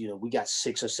 you know, we got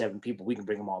 6 or 7 people, we can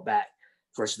bring them all back,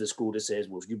 versus the school that says,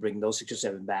 well, if you bring those 6 or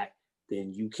 7 back,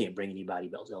 then you can't bring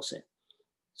anybody else in.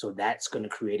 So that's going to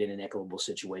create an inequitable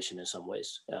situation in some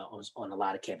ways on a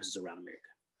lot of campuses around America.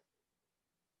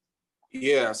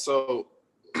 Yeah, so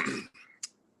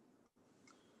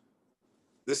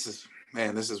this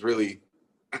is really,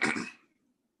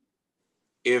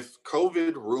 if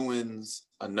COVID ruins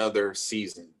another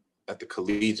season at the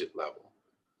collegiate level,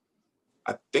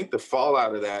 I think the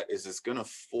fallout of that is it's going to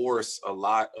force a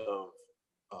lot of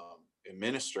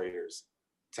administrators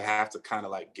to have to kind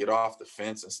of like get off the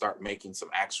fence and start making some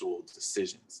actual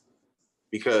decisions.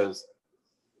 Because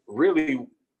really,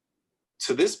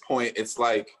 to this point, it's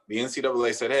like the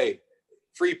NCAA said, hey,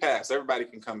 free pass, everybody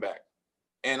can come back.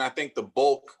 And I think the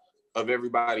bulk of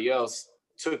everybody else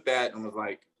took that and was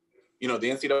like, you know, the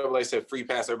NCAA said free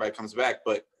pass, everybody comes back,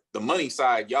 but the money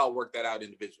side, y'all work that out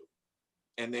individually.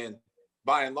 And then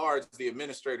by and large, the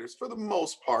administrators, for the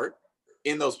most part,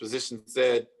 in those positions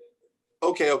said,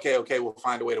 okay, we'll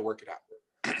find a way to work it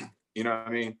out. You know what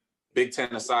I mean? Big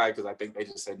Ten aside, because I think they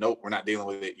just said, nope, we're not dealing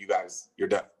with it. You guys, you're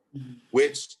done. Mm-hmm.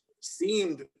 Which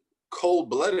seemed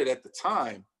cold-blooded at the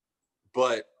time,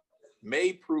 but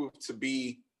may prove to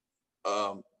be,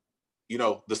 you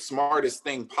know, the smartest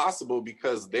thing possible,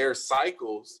 because their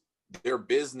cycles, their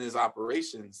business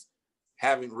operations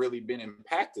haven't really been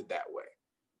impacted that way.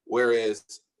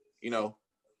 Whereas, you know,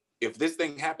 if this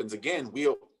thing happens again,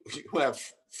 we'll have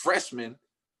freshmen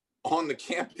on the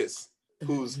campus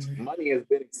whose money has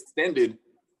been extended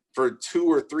for 2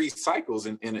 or 3 cycles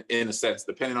in a sense,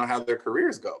 depending on how their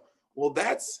careers go. Well,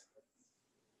 that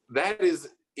is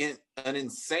an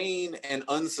insane and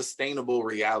unsustainable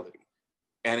reality.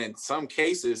 And in some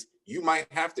cases, you might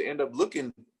have to end up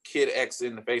looking kid X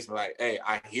in the face and be like, hey,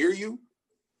 I hear you,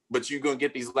 but you're going to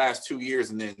get these last 2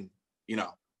 years and then, you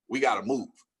know, we got to move.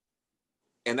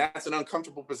 And that's an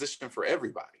uncomfortable position for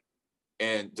everybody.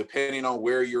 And depending on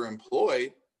where you're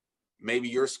employed, maybe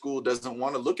your school doesn't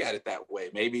want to look at it that way.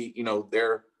 Maybe, you know,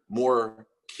 they're more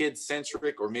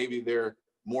kid-centric, or maybe they're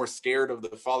more scared of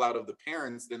the fallout of the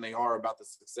parents than they are about the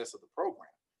success of the program.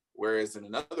 Whereas in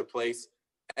another place,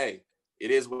 hey, it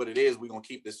is what it is. We're going to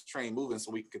keep this train moving so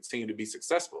we can continue to be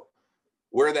successful.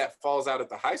 Where that falls out at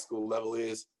the high school level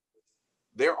is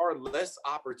there are less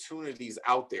opportunities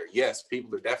out there. Yes,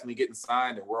 people are definitely getting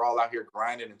signed, and we're all out here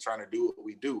grinding and trying to do what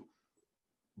we do.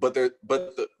 But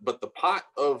the pot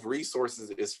of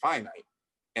resources is finite.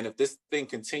 And if this thing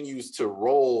continues to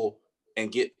roll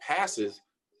and get passes,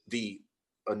 the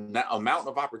amount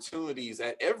of opportunities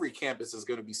at every campus is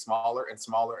going to be smaller and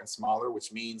smaller and smaller,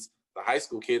 which means the high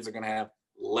school kids are going to have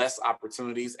less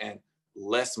opportunities and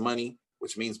less money,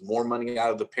 which means more money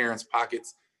out of the parents'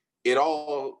 pockets. It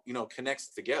all, you know, connects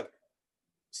together.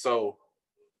 So,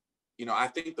 you know, I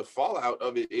think the fallout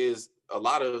of it is a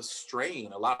lot of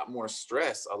strain, a lot more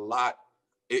stress,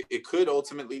 it could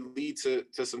ultimately lead to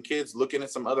some kids looking at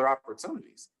some other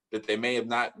opportunities that they may have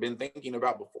not been thinking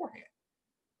about beforehand.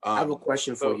 I have a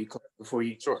question for you before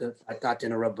you, sure. I got to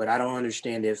interrupt, but I don't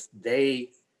understand if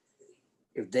they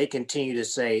continue to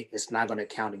say it's not going to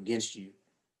count against you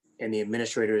and the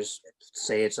administrators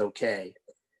say it's okay,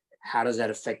 how does that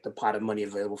affect the pot of money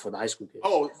available for the high school kids?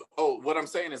 Oh, what I'm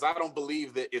saying is I don't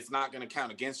believe that it's not going to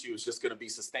count against you. It's just going to be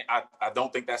sustained. I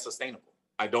don't think that's sustainable.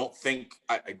 I don't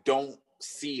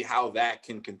see how that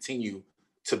can continue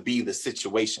to be the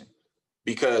situation,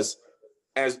 because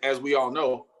as we all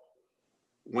know,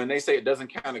 when they say it doesn't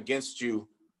count against you,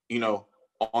 you know,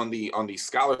 on the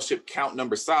scholarship count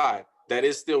number side, that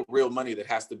is still real money that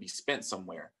has to be spent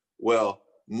somewhere. Well,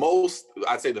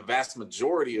 I'd say the vast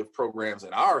majority of programs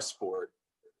in our sport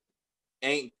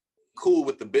ain't cool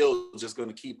with the bill just going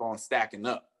to keep on stacking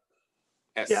up.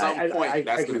 At some point,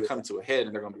 that's going to come to a head,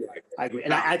 and they're going to be like, I agree.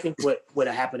 And I think what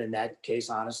happened in that case,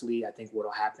 honestly, I think what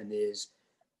will happen is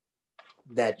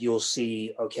that you'll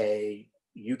see, okay,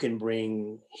 you can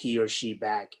bring he or she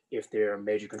back if they're a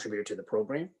major contributor to the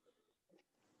program.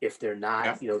 If they're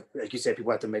not, you know, like you said,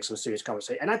 people have to make some serious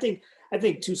conversation. And I think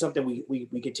too, something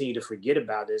we continue to forget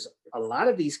about is a lot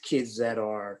of these kids that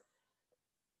are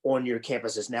on your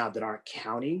campuses now that aren't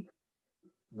counting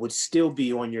would still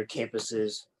be on your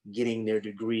campuses getting their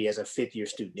degree as a 5th-year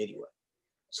student anyway.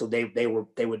 So they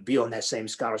would be on that same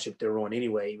scholarship they're on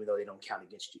anyway, even though they don't count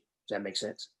against you. Does that make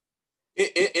sense?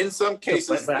 In some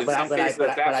cases, that's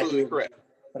absolutely correct.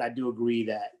 But I do agree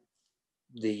that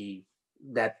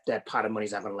that pot of money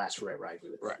is not going to last forever. I agree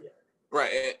with that.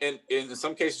 Right. And in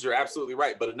some cases, you're absolutely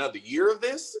right. But another year of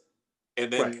this,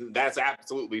 and then that's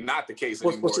absolutely not the case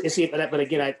anymore. But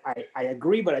again, I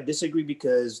agree, but I disagree,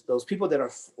 because those people that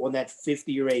are on that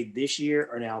 50-year aid this year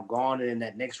are now gone, and then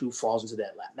that next group falls into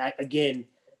that lap. Now, again,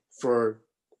 for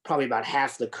probably about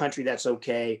half the country, that's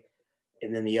okay,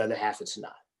 and then the other half, it's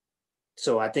not.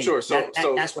 So I think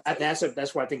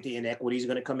that's where I think the inequity is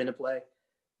going to come into play,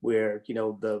 where, you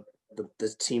know, the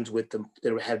teams with them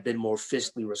that have been more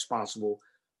fiscally responsible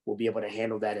will be able to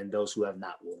handle that, and those who have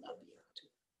not will not be able to.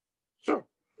 Sure.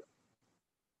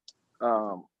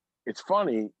 It's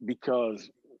funny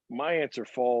because my answer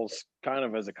falls kind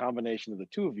of as a combination of the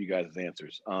two of you guys'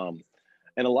 answers.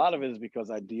 And a lot of it is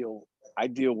because I deal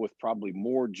with probably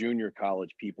more junior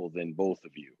college people than both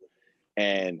of you.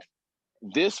 And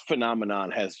this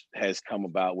phenomenon has come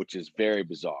about, which is very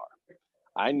bizarre.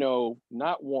 I know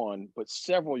not one, but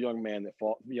several young men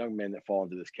that fall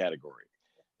into this category.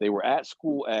 They were at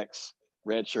school X,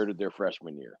 redshirted their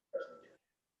freshman year.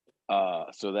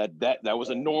 So that was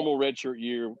a normal redshirt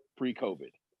year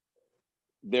pre-COVID.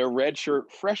 Their redshirt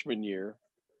freshman year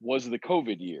was the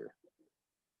COVID year,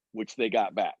 which they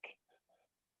got back.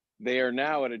 They are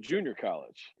now at a junior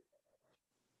college.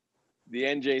 The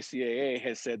NJCAA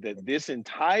has said that this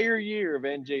entire year of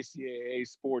NJCAA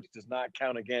sports does not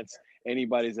count against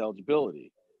anybody's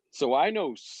eligibility. So I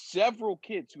know several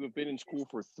kids who have been in school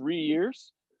for 3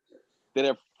 years that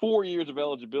have 4 years of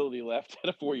eligibility left at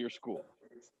a 4-year school.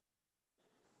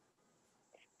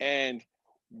 And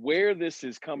where this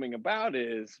is coming about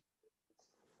is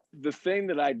the thing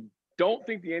that I don't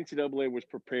think the NCAA was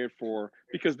prepared for,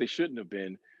 because they shouldn't have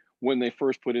been when they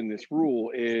first put in this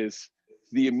rule, is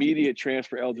the immediate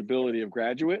transfer eligibility of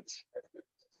graduates.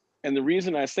 And the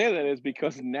reason I say that is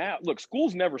because now, look,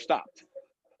 school's never stopped,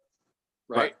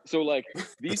 right? So like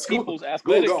these people's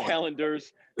athletic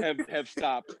calendars have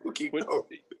stopped. But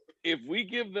if we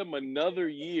give them another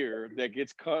year that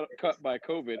gets cut by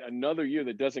COVID, another year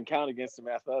that doesn't count against them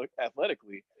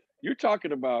athletically, you're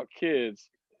talking about kids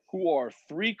who are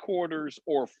 3/4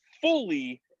 or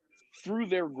fully through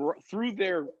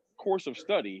their course of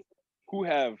study, who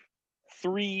have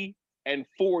 3 and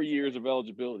 4 years of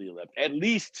eligibility left, at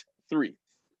least 3.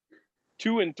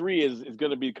 2 and 3 is going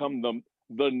to become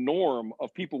the norm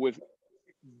of people with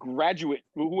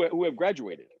who have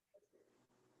graduated.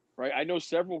 Right? I know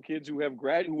several kids who are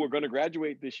going to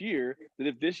graduate this year, that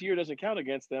if this year doesn't count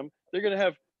against them, they're going to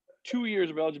have 2 years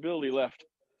of eligibility left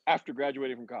after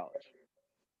graduating from college.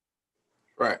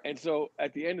 Right. And so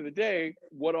at the end of the day,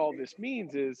 what all this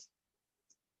means is,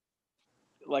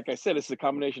 like I said, it's a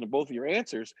combination of both of your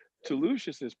answers. To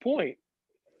Lucius's point,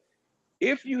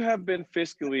 if you have been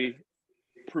fiscally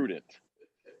prudent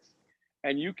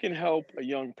and you can help a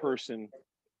young person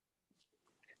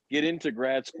get into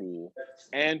grad school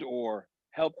and or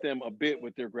help them a bit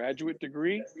with their graduate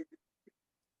degree,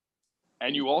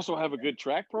 and you also have a good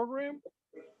track program,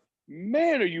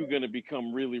 man, are you going to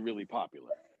become really, really popular.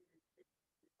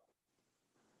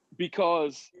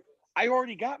 Because I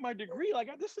already got my degree.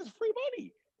 Like, this is free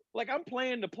money. Like, I'm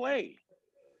playing to play.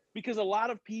 Because a lot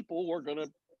of people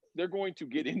they're going to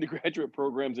get into graduate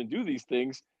programs and do these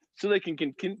things so they can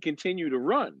continue to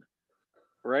run,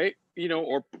 right? You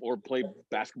know, or play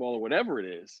basketball or whatever it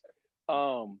is.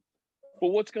 But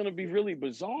what's going to be really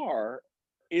bizarre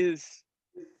is,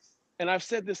 and I've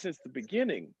said this since the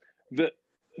beginning,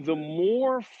 the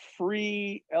more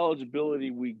free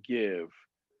eligibility we give,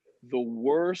 the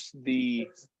worse the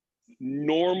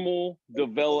normal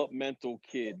developmental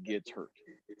kid gets hurt,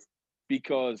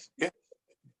 because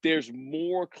there's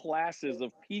more classes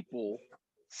of people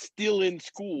still in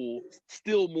school,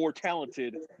 still more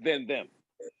talented than them.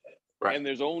 Right. And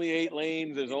there's only 8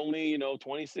 lanes. There's only,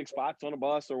 26 spots on a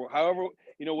bus, or however,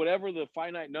 whatever the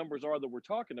finite numbers are that we're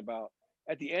talking about.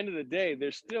 At the end of the day,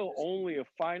 there's still only a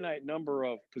finite number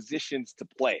of positions to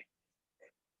play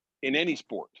in any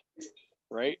sport,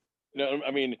 right?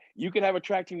 I mean, you could have a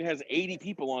track team that has 80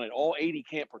 people on it. All 80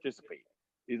 can't participate.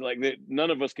 It's like that. None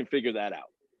of us can figure that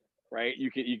out, right? You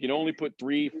can only put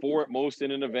 3, 4 at most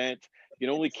in an event. You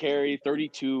can only carry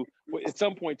 32. At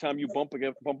some point in time, you bump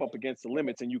up against the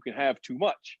limits, and you can have too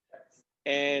much.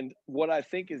 And what I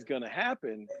think is going to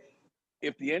happen,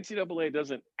 if the NCAA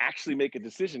doesn't actually make a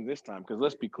decision this time, because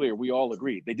let's be clear, we all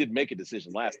agree they did make a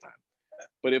decision last time.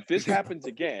 But if this happens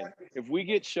again, if we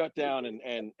get shut down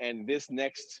and this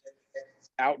next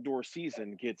outdoor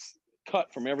season gets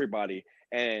cut from everybody,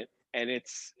 and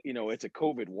it's it's a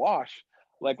COVID wash,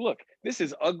 like, look, this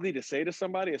is ugly to say to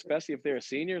somebody, especially if they're a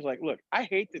senior. It's like, look, I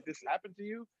hate that this happened to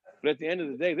you, but at the end of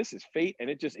the day, this is fate, and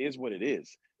it just is what it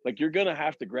is. Like, you're gonna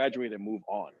have to graduate and move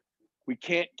on. We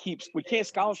can't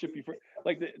scholarship you for,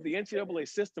 like, the NCAA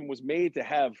system was made to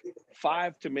have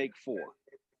 5 to make 4.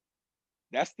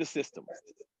 That's the system.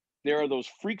 There are those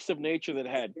freaks of nature that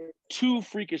had 2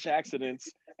 freakish accidents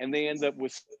and they end up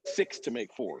with 6 to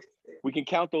make 4. We can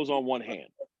count those on one hand,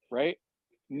 right?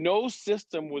 No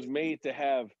system was made to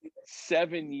have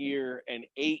 7-year and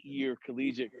 8-year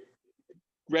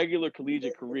regular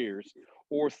collegiate careers,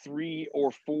 or 3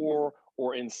 or 4,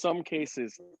 or in some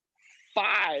cases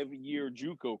 5-year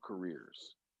JUCO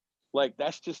careers. Like,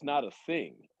 that's just not a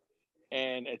thing.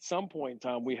 And at some point in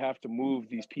time, we have to move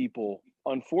these people.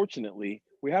 Unfortunately,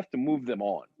 we have to move them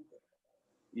on.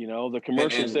 The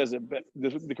commercial says it.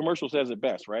 The commercial says it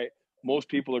best, right? Most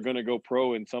people are going to go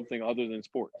pro in something other than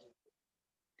sports.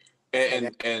 And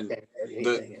that's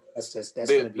the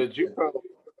going to be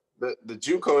the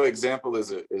JUCO example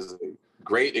is a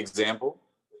great example,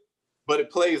 but it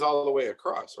plays all the way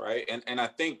across, right? And I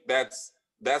think that's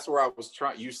where I was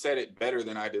trying. You said it better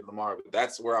than I did, Lamar, but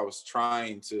that's where I was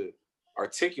trying to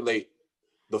articulate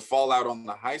the fallout on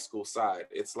the high school side.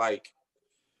 It's like,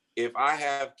 if I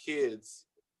have kids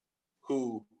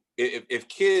who, if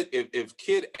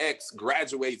kid X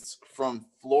graduates from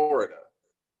Florida,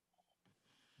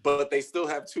 but they still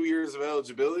have 2 years of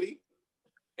eligibility,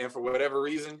 and for whatever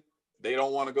reason they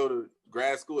don't want to go to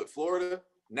grad school at Florida,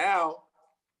 now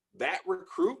that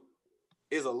recruit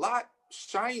is a lot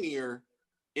shinier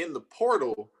in the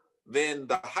portal than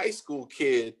the high school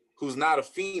kid who's not a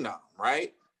phenom,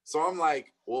 right? So I'm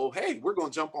like, well, hey, we're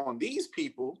going to jump on these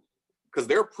people because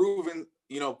they're proven,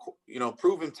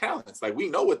 proven talents. Like, we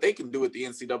know what they can do at the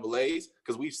NCAAs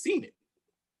because we've seen it.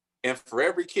 And for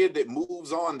every kid that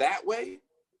moves on that way,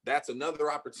 that's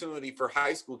another opportunity for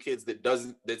high school kids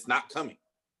that's not coming.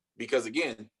 Because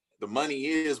again, the money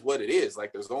is what it is.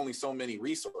 Like, there's only so many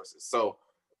resources. So,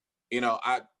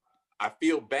 I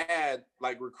feel bad,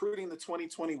 like, recruiting the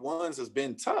 2021s has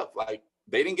been tough. Like,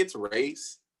 they didn't get to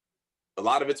race. A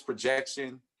lot of it's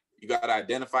projection. You got to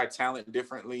identify talent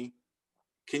differently.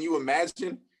 Can you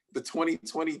imagine the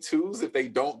 2022s if they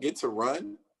don't get to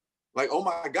run? Like, oh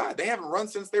my God, they haven't run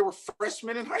since they were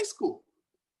freshmen in high school.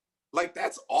 Like,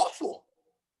 that's awful.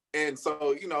 And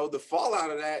so, the fallout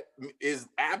of that is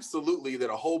absolutely that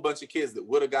a whole bunch of kids that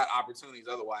would have got opportunities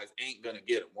otherwise ain't going to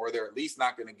get them, or they're at least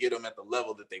not going to get them at the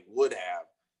level that they would have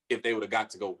if they would have got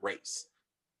to go race.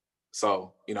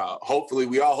 So, hopefully,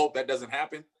 we all hope that doesn't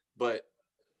happen, but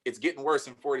it's getting worse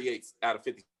in 48 out of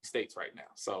 50 states right now.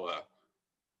 So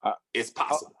it's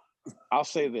possible. I'll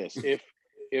say this.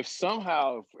 If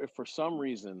somehow, if for some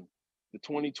reason, the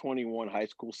 2021 high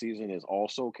school season is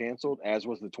also canceled, as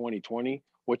was the 2020,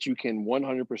 what you can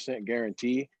 100%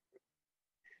 guarantee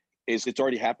is it's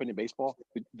already happened in baseball.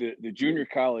 The junior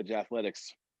college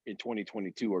athletics in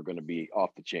 2022 are going to be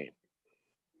off the chain.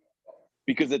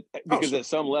 Because at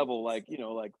some level, like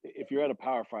if you're at a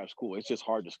Power 5 school, it's just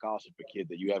hard to scholarship a kid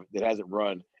that hasn't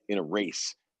run in a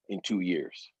race in 2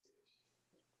 years.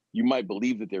 You might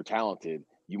believe that they're talented.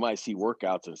 You might see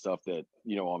workouts and stuff that,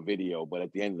 on video, but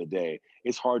at the end of the day,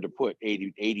 it's hard to put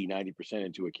 90%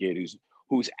 into a kid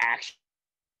whose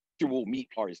actual meet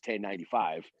part is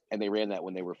 1095, and they ran that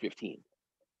when they were 15.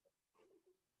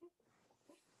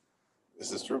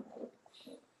 This is true.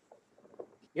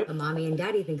 Yep. But mommy and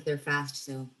daddy think they're fast,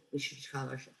 so we should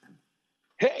scholarship them.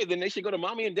 Hey, then they should go to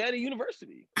Mommy and Daddy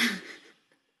University.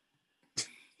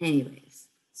 Anyways,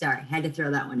 sorry, had to throw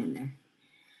that one in there.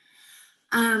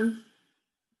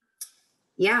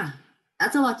 Yeah,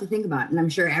 that's a lot to think about. And I'm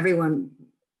sure everyone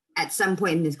at some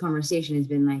point in this conversation has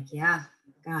been like, yeah,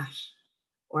 gosh,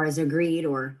 or has agreed,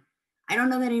 or I don't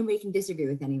know that anybody can disagree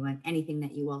with anything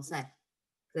that you all said.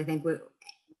 Because I think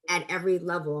at every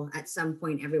level, at some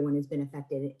point, everyone has been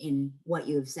affected in what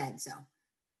you have said. So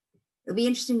it'll be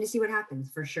interesting to see what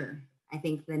happens for sure. I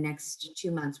think the next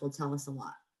 2 months will tell us a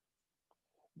lot.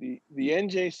 The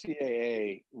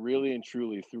NJCAA really and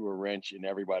truly threw a wrench in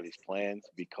everybody's plans,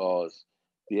 because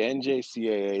the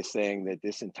NJCAA saying that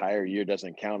this entire year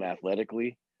doesn't count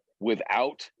athletically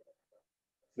without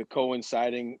the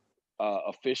coinciding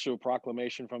official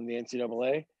proclamation from the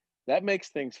NCAA, that makes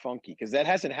things funky, because that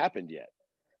hasn't happened yet.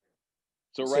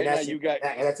 So right now you got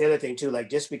that's the other thing too. Like,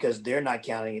 just because they're not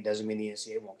counting it doesn't mean the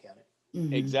NCAA won't count it.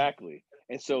 Mm-hmm. Exactly.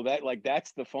 And so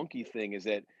that's the funky thing, is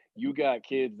that you got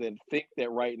kids that think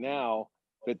that right now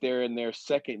that they're in their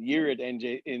second year at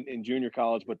in junior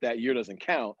college, but that year doesn't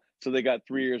count. So they got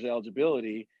 3 years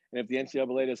eligibility. And if the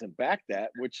NCAA doesn't back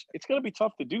that, which it's going to be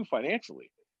tough to do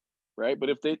financially, right? But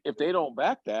if they don't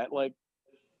back that, like,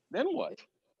 then what?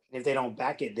 And if they don't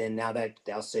back it, then now that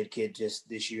said kid just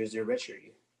this year is their redshirt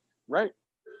year. Right.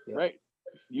 Yeah. Right.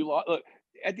 You look,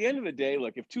 at the end of the day,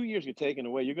 look, if 2 years get taken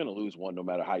away, you're going to lose one no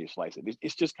matter how you slice it.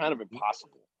 It's just kind of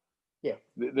impossible. Yeah.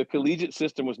 The collegiate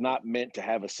system was not meant to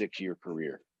have a 6-year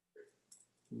career.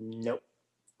 Nope,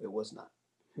 it was not.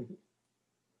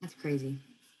 That's crazy.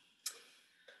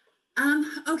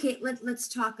 Okay, let's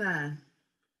talk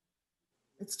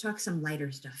some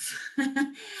lighter stuff.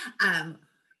 In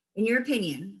your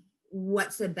opinion,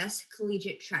 what's the best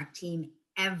collegiate track team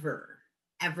ever?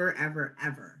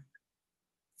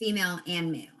 Female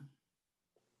and male.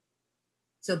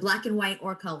 So black and white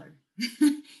or color.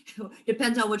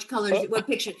 Depends on which colors, what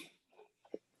pictures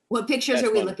That's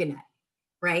are we funny. looking at,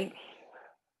 right?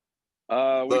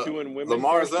 We're doing women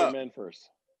Lamar's first or up. men first?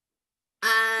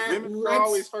 Women are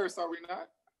always first, are we not?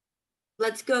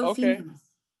 Let's go Okay. females.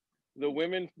 the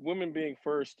women being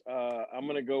first, I'm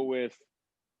gonna go with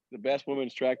the best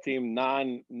women's track team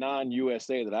non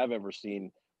USA that I've ever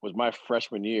seen was my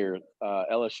freshman year,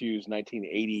 LSU's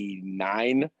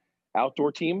 1989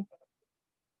 outdoor team.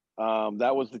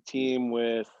 That was the team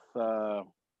with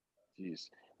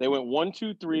they went 1,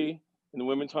 2, 3 in the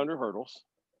women's 100 hurdles.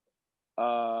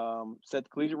 Set the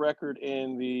collegiate record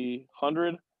in the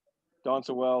 100, Dawn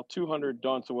Sewell, 200,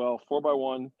 Dawn Sewell,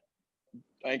 4x1,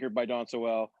 anchored by Dawn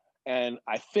Sewell, and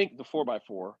I think the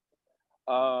 4x4.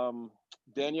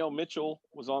 Danielle Mitchell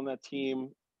was on that team,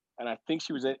 and I think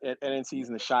she was at NNC's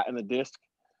in the shot and the disc.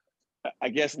 I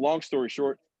guess, long story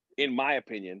short, in my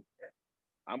opinion,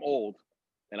 I'm old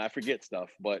and I forget stuff,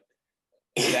 but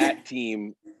that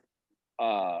team,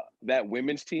 that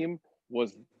women's team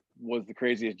was the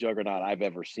craziest juggernaut I've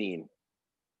ever seen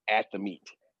at the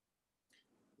meet.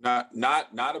 Not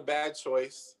a bad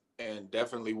choice, and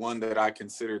definitely one that I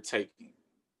consider taking.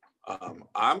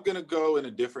 I'm gonna go in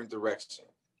a different direction.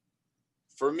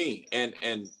 For me, and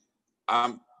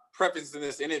I'm prefacing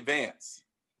this in advance,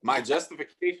 my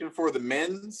justification for the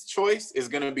men's choice is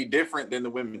gonna be different than the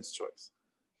women's choice.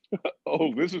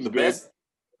 Oh, this is the good. Best.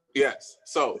 Yes.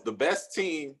 So the best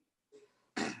team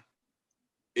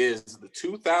is the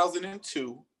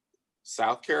 2002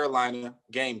 South Carolina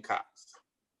Gamecocks.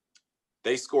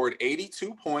 They scored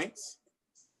 82 points,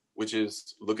 which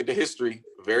is, look at the history,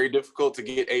 very difficult to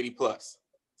get 80 plus.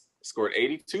 Scored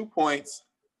 82 points,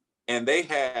 and they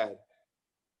had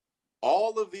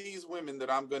all of these women that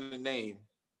I'm going to name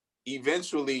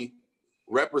eventually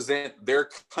represent their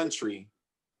country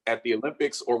at the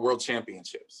Olympics or World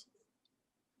Championships.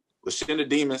 Lashinda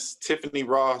Demas, Tiffany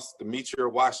Ross, Demetria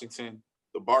Washington,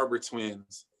 the Barber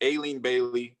twins, Aileen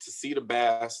Bailey, Tacita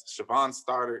Bass, Siobhan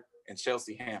Stoddard, and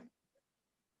Chelsea Hammond.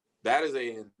 That is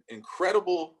an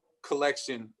incredible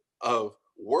collection of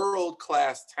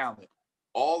world-class talent,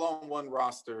 all on one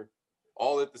roster,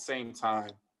 all at the same time.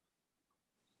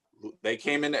 They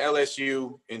came into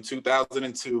LSU in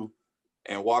 2002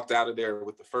 and walked out of there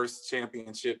with the first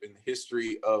championship in the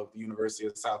history of the University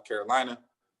of South Carolina.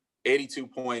 82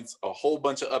 points, a whole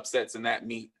bunch of upsets in that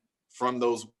meet from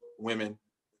those women.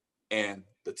 And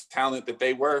the talent that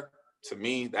they were, to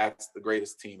me, that's the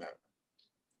greatest team ever.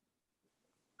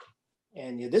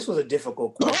 And yeah, this was a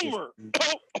difficult question.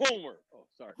 Homer. Oh,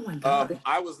 sorry. Oh my God.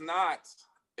 I was not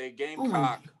a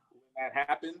Gamecock when that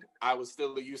happened. I was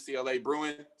still a UCLA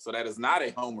Bruin, so that is not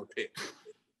a homer pick.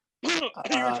 Your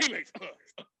teammates.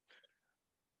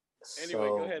 Anyway,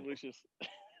 go ahead, Lucius.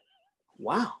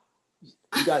 Wow.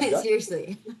 You guys got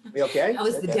Seriously. me okay? That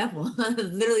was the devil.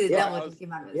 Literally the devil just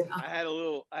came out of his mouth. I had a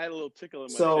little tickle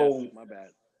in my chest. My bad.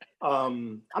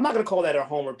 I'm not gonna call that a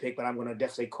homer pick, but I'm gonna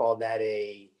definitely call that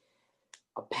a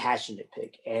passionate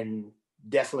pick, and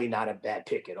definitely not a bad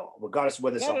pick at all, regardless of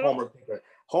whether it's a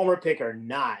homer pick or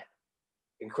not.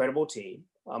 Incredible team.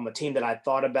 A team that I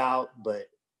thought about, but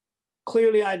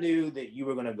clearly I knew that you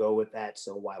were gonna go with that,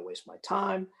 so why waste my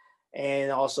time?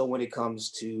 And also when it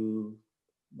comes to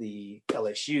the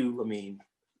LSU, I mean,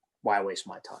 why waste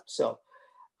my time? So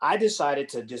I decided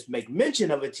to just make mention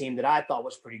of a team that I thought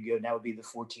was pretty good, and that would be the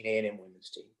 14 A&M women's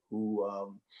team, who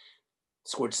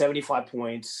scored 75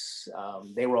 points.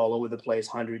 They were all over the place,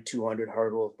 100, 200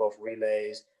 hurdles, both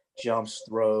relays, jumps,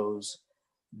 throws.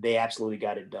 They absolutely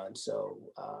got it done. So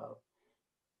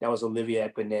that was Olivia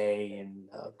Equinay and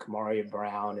Kamaria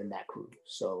Brown and that crew.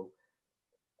 So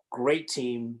great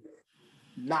team.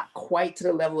 Not quite to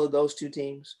the level of those two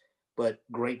teams, but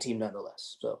great team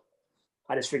nonetheless. So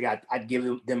I just figured I'd give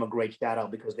them a great shout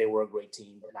out because they were a great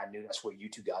team, and I knew that's where you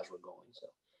two guys were going. So,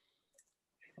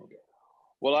 okay.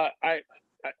 Well, I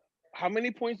how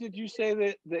many points did you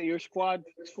say that your squad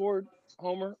scored,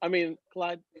 Homer? I mean,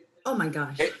 Clyde. Oh my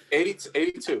gosh.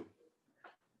 82.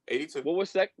 What was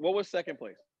second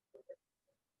place?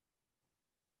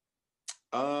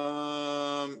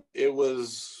 It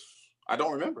was, I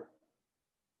don't remember.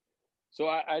 So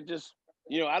I just,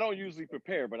 I don't usually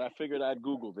prepare, but I figured I'd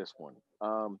Google this one.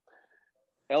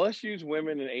 LSU's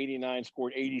women in 89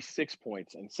 scored 86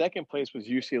 points, and second place was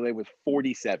UCLA with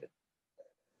 47.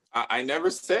 I never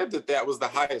said that was the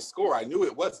highest score. I knew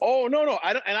it wasn't. Oh, no.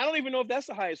 I don't even know if that's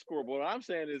the highest score, but what I'm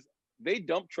saying is they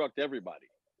dump trucked everybody.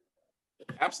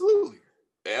 Absolutely.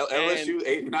 LSU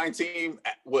 89 team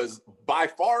was by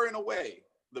far and away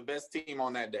the best team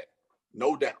on that day.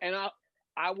 No doubt. And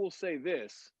I will say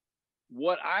this.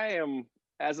 What I am,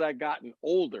 as I gotten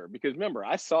older, because remember,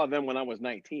 I saw them when I was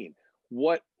 19.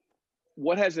 What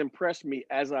has impressed me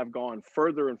as I've gone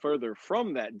further and further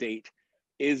from that date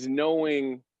is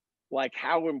knowing like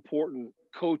how important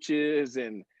coaches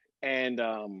and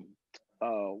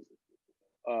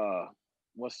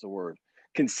what's the word?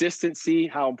 Consistency,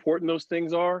 how important those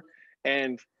things are.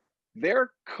 And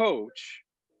their coach,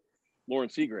 Lauren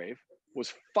Seagrave,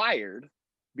 was fired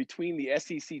between the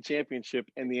SEC championship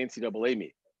and the NCAA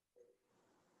meet.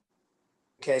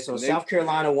 Okay, so South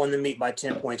Carolina won the meet by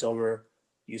 10 points over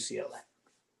UCLA.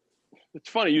 It's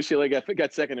funny, UCLA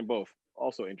got second in both.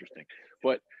 Also interesting.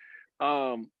 But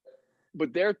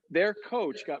their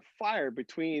coach got fired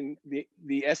between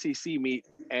the SEC meet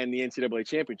and the NCAA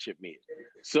championship meet.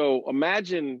 So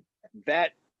imagine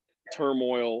that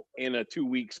turmoil in a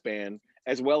 2-week span,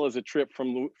 as well as a trip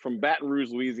from Baton Rouge,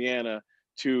 Louisiana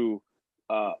to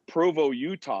Provo,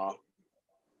 Utah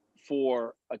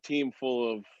for a team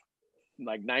full of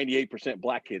like 98%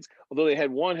 black kids. Although they had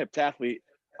one heptathlete,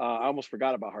 I almost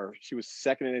forgot about her. She was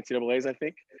second in NCAAs, I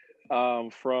think,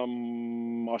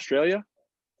 from Australia.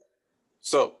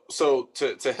 So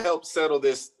to help settle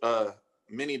this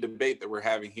mini debate that we're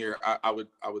having here, I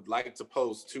would like to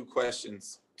pose 2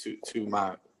 questions to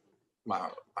my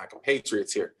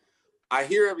compatriots here. I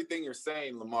hear everything you're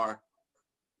saying, Lamar.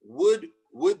 Would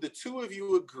the 2 of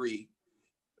you agree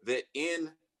that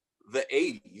in the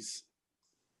 80s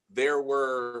there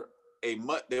was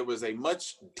a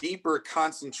much deeper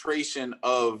concentration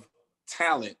of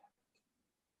talent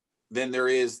than there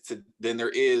is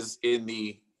in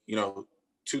the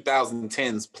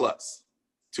 2010s plus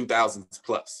 2000s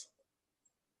plus?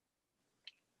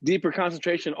 Deeper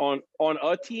concentration on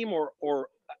a team or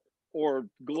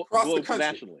across the country,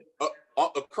 nationally?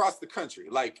 Across the country,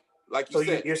 like you So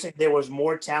said. you're saying there was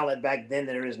more talent back then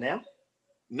than there is now?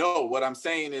 No, what I'm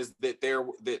saying is that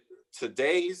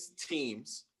today's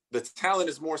teams, the talent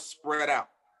is more spread out.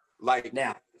 Like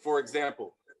now, for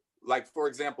example,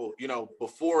 before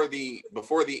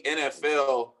the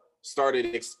NFL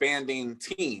started expanding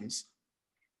teams,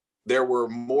 there were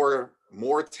more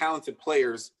talented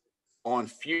players on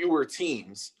fewer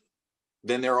teams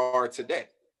than there are today,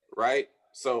 right?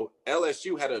 So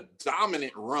LSU had a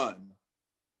dominant run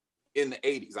in the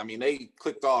 80s. I mean, they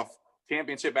clicked off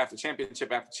championship after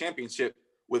championship after championship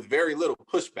with very little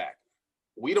pushback.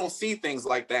 We don't see things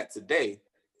like that today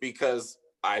because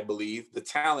I believe the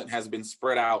talent has been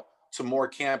spread out to more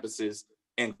campuses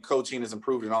and coaching has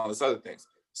improved and all this other things.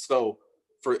 So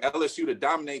for LSU to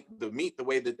dominate the meet the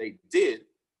way that they did,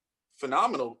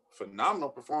 phenomenal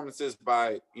performances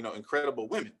by, incredible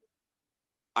women.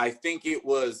 I think it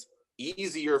was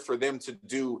easier for them to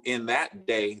do in that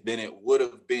day than it would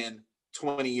have been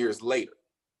 20 years later.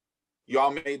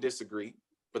 Y'all may disagree,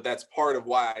 but that's part of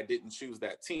why I didn't choose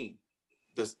that team.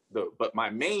 But my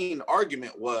main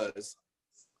argument was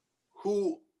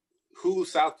who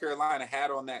South Carolina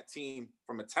had on that team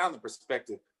from a talent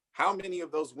perspective. How many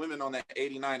of those women on that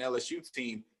 89 LSU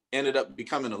team ended up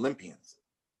becoming Olympians?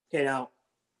 Okay, now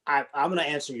I'm going to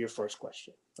answer your first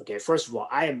question. Okay, first of all,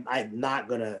 I'm not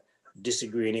going to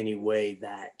disagree in any way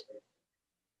that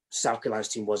South Carolina's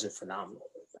team wasn't phenomenal.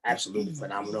 Absolutely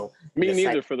phenomenal. Me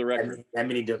neither, for the record. That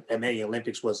many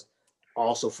Olympics was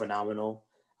also phenomenal.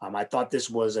 I thought this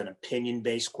was an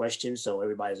opinion-based question, so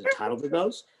everybody's entitled to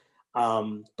those.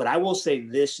 But I will say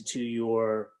this to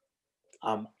your,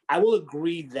 I will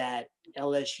agree that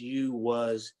LSU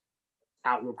was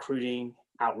out recruiting,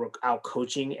 out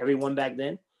coaching everyone back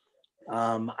then.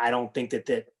 I don't think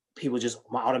that people just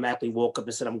automatically woke up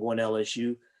and said, I'm going to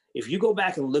LSU. If you go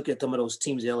back and look at some of those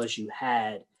teams LSU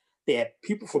had, they had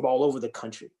people from all over the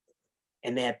country.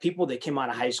 And they had people that came out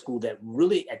of high school that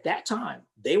really, at that time,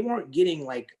 they weren't getting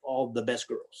like all the best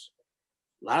girls.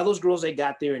 A lot of those girls, they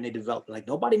got there and they developed. Like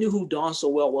nobody knew who Dawn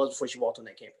Sowell was before she walked on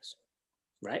that campus,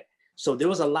 right? So there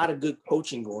was a lot of good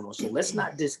coaching going on. So let's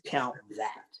not discount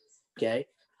that, okay?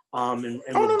 In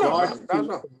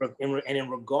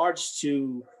regards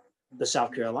to the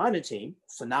South Carolina team,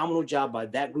 phenomenal job by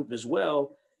that group as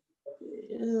well.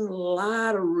 A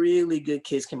lot of really good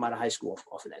kids came out of high school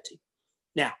off of that team.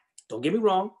 Now, don't get me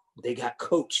wrong, they got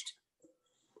coached.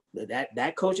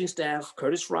 That coaching staff,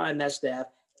 Curtis Fry and that staff,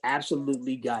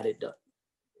 absolutely got it done.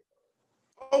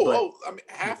 I mean,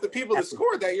 half the people that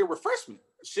scored that year were freshmen.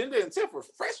 Shinda and Tiff were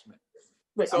freshmen.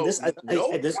 But so,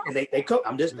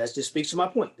 that just speaks to my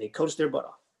point. They coached their butt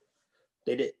off.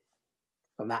 They did.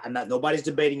 I'm not. Nobody's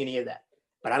debating any of that.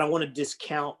 But I don't want to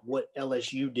discount what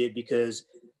LSU did because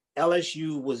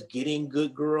LSU was getting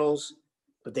good girls,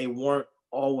 but they weren't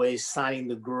always signing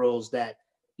the girls that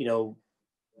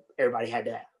everybody had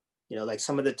to have. Like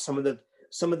some of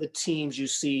the teams you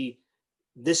see,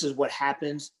 this is what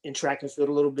happens in track and field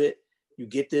a little bit. You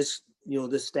get this,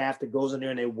 this staff that goes in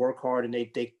there and they work hard and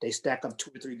they stack up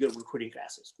 2 or 3 good recruiting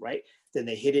classes, right? Then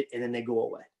they hit it and then they go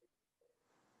away.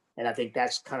 And I think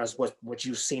that's kind of what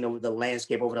you've seen over the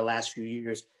landscape over the last few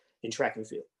years. in track and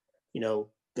field. You know,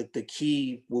 the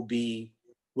key will be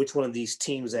which one of these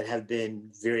teams that have been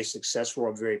very successful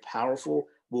or very powerful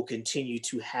will continue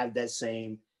to have that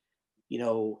same, you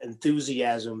know,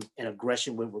 enthusiasm and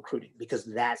aggression with recruiting, because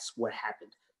that's what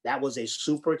happened. That was a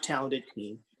super talented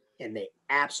team, and they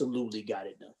absolutely got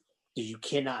it done. You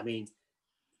cannot, I mean,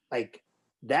 like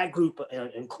that group,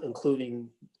 including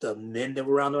the men that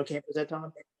were around on campus at that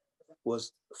time,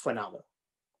 was phenomenal.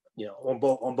 You know,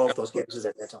 on both those campuses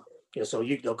at that time. You know, so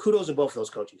you know, kudos to both of those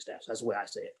coaching staffs. That's the way I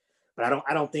say it. But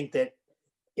I don't think that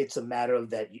it's a matter of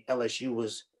that LSU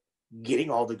was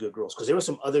getting all the good girls, because there were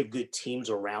some other good teams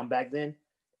around back then.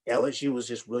 LSU was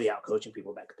just really out coaching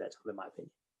people back at that time, in my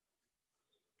opinion.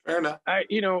 Fair enough.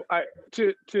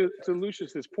 To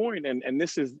Lucius's point, and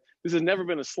this has never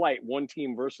been a slight one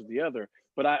team versus the other,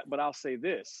 but I'll say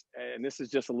this, and this is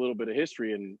just a little bit of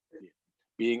history, and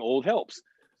being old helps.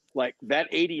 Like that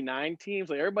 89 teams,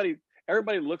 like everybody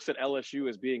looks at LSU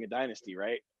as being a dynasty,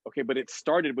 right? Okay, but it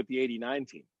started with the 89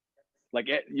 team. Like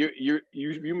you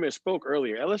misspoke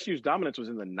earlier. LSU's dominance was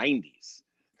in the 90s.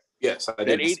 Yes, I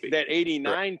did. That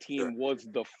 89 team was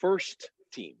the first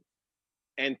team.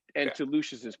 And to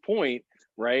Lucius's point,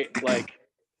 right? Like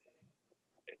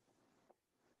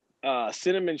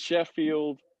Cinnamon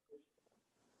Sheffield,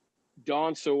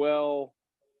 Don Sowell,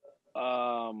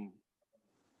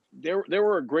 there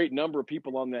were a great number of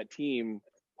people on that team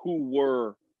who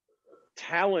were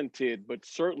talented, but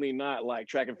certainly not like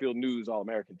track and field news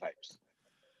All-American types,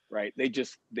 right?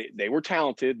 They were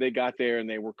talented. They got there and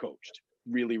they were coached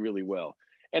really, really well.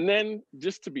 And then,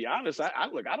 just to be honest, I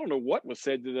don't know what was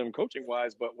said to them coaching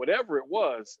wise, but whatever it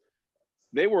was,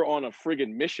 they were on a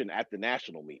friggin' mission at the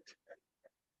national meet.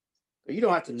 But you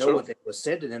don't have to know what was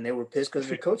said to them. They were pissed because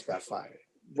their coach got fired.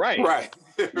 Right. Right.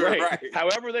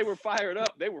 However they were fired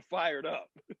up, they were fired up.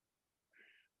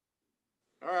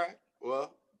 All right.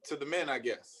 Well, to the men, I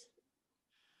guess.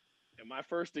 Am I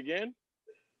first again?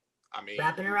 I mean,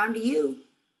 Wrapping around to you.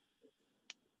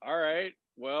 All right.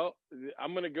 Well,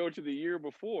 I'm going to go to the year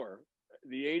before,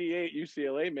 the 88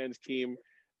 UCLA men's team,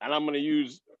 and I'm going to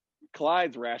use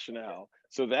Clyde's rationale.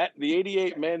 So that the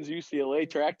 88 men's UCLA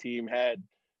track team had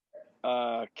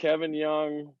Kevin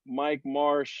Young, Mike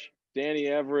Marsh, Danny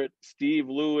Everett, Steve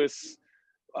Lewis,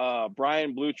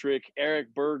 Brian Blutrick,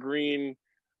 Eric Bergreen.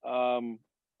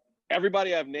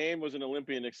 Everybody I've named was an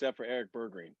Olympian except for Eric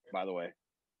Bergreen, by the way.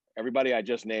 Everybody I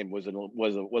just named was an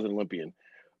Olympian.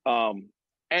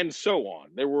 And so on.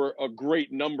 There were a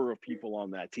great number of people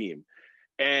on that team.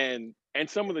 And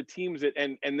some of the teams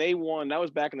and they won, that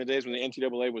was back in the days when the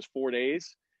NCAA was 4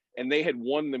 days, and they had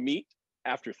won the meet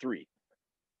after 3.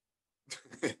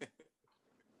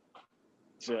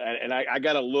 So, and I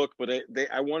got to look, but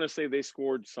I want to say they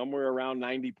scored somewhere around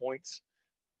 90 points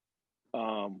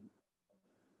on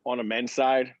a men's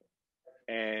side.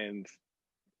 And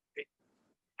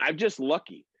I'm just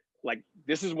lucky. Like,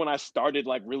 this is when I started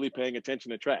like really paying attention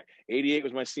to track. 88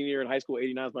 was my senior year in high school.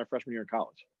 89 was my freshman year in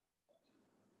college.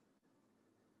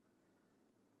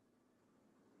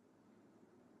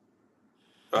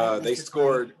 They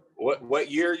scored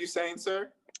what year are you saying,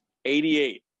 sir?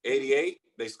 88. 88.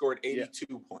 They scored 82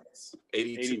 points.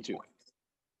 82 points.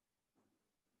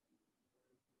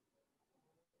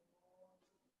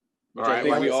 Which I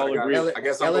think we all agree. I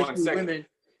guess I'm going second.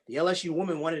 The LSU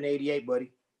women won in 88,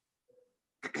 buddy.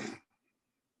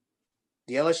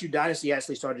 The LSU dynasty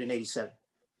actually started in 87.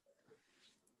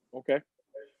 Okay.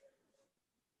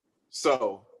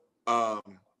 So,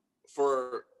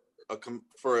 for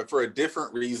a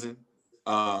different reason,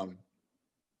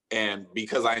 and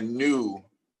because I knew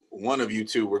one of you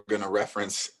two were going to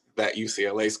reference that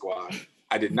UCLA squad,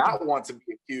 I did not want to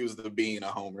be accused of being a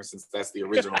homer, since that's the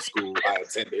original school I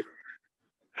attended.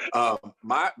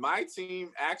 My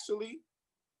team actually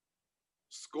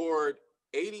scored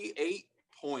 88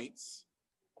 points,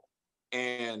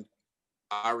 and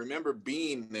I remember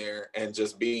being there and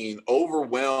just being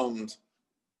overwhelmed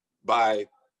by,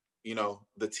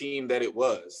 the team that it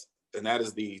was. And that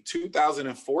is the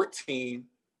 2014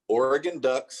 Oregon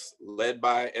Ducks, led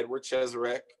by Edward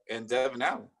Cheserek and Devin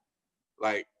Allen.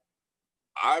 Like,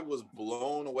 I was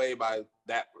blown away by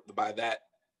that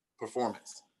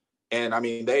performance. And I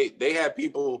mean, they had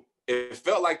people, it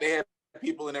felt like they had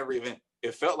people in every event.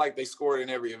 It felt like they scored in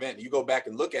every event. You go back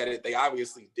and look at it, they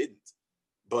obviously didn't.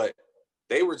 But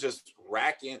they were just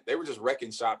wrecking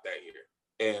shop that year.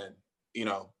 And,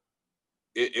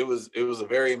 it was a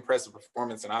very impressive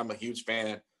performance, and I'm a huge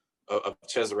fan of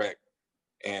Cheserek.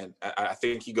 And I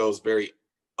think he goes very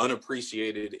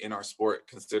unappreciated in our sport,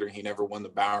 considering he never won the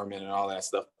Bowerman and all that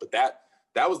stuff. But that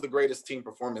was the greatest team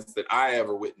performance that I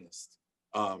ever witnessed.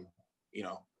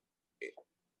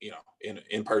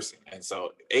 in person. And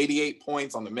so 88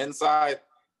 points on the men's side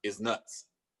is nuts.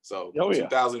 So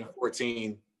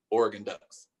 2014 Oregon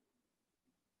Ducks.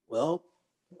 Well,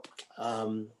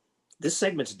 this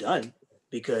segment's done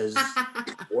because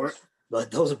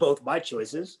but those are both my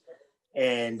choices.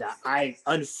 And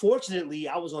unfortunately,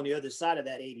 I was on the other side of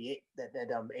that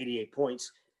 88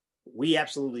 points. We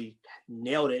absolutely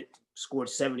nailed it, scored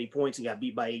 70 points and got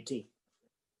beat by 18.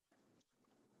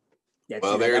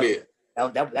 There it is.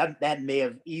 That may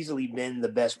have easily been the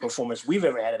best performance we've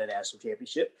ever had at a national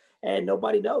championship, and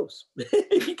nobody knows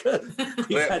because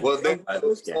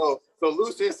so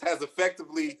Lucius has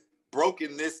effectively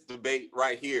broken this debate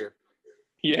right here.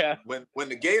 Yeah. When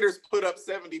the Gators put up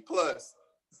 70 plus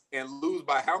and lose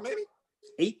by how many?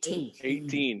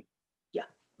 18. Yeah.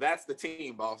 That's the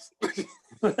team, boss.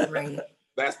 Right.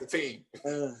 That's the team.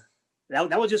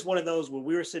 That was just one of those where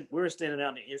we were standing out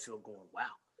in the infield going, wow,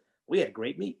 we had a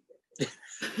great meet.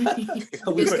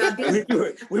 we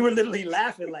were literally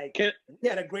laughing like we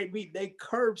had a great meet. They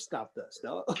curb stopped us.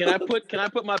 No? Can I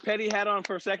put my petty hat on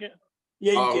for a second?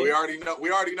 Yeah, we already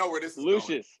know where this is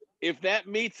Lucius, going. if that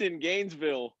meets in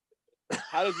Gainesville,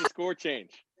 how does the score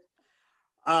change?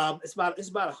 It's about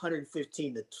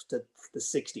 115 to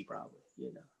 60 probably,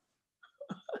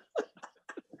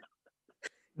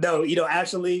 No,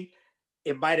 actually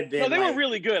it might have been. No, they were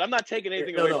really good. I'm not taking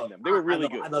anything away from them. They were really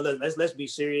good. Let's be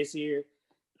serious here.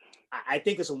 I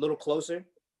think it's a little closer,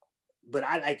 but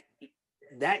I like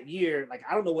that year. Like,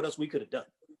 I don't know what else we could have done.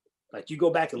 Like, you go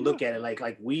back and look at it,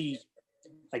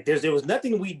 there was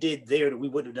nothing we did there that we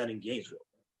wouldn't have done in Gainesville.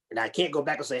 And I can't go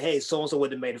back and say, hey, so-and-so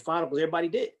would have made the final because everybody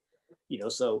did,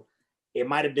 so it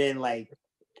might have been like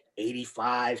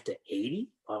 85 to 80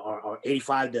 or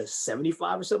 85 to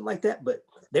 75 or something like that. But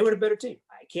they were the better team.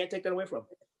 I can't take that away from them.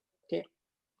 Can't.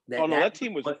 That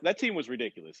team was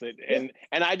ridiculous. And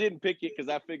I didn't pick it because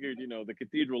I figured, the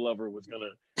Cathedral lover was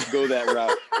gonna go that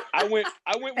route. I went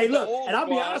with hey, look, the old and I'll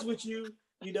be squad. honest with you,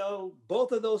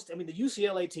 both of those. I mean, the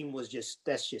UCLA team was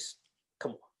that's just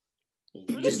come on.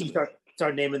 You just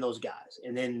start naming those guys,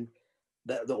 and then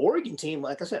the Oregon team.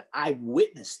 Like I said, I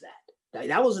witnessed that.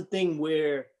 That was a thing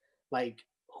where, like,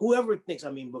 whoever thinks.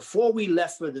 I mean, before we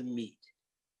left for the meet,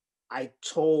 I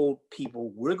told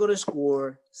people we're going to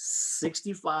score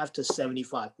 65 to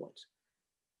 75 points,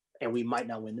 and we might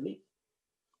not win the meet.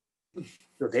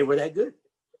 So they were that good,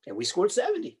 and we scored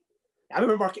 70. I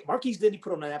remember Marquise Denny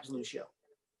put on an absolute show.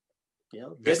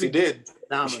 Yes, he did.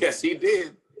 Phenomenal. Yes, he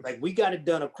did. Like, we got it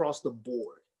done across the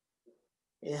board.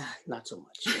 Yeah, not so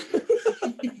much.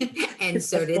 And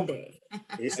so did they.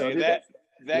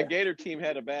 That Gator team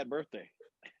had a bad birthday.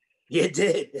 Yeah, it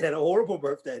did. It had a horrible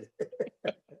birthday.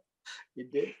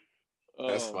 It did.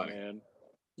 That's funny. Man.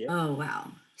 Yeah. Oh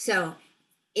wow. So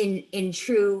in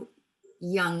true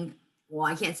young, well,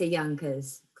 I can't say young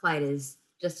because Clyde is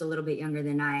just a little bit younger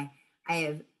than I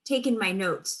have taken my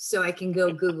notes so I can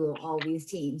go Google all these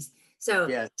teams. So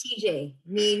yeah. TJ,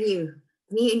 me and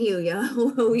you,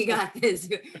 yo, we got this.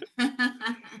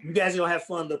 You guys gonna have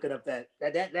fun looking up that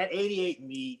 88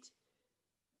 meet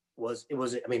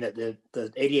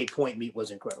the 88 point meet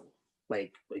was incredible.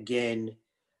 Like, again,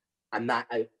 I'm not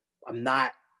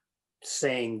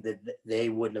saying that they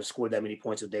wouldn't have scored that many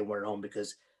points if they weren't home,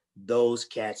 because those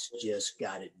cats just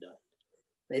got it done.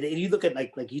 And you look at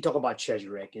like you talk about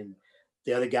Cheserek and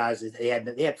the other guys that they had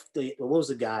what was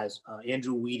the guys?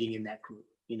 Andrew Weeding in that crew.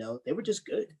 They were just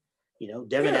good.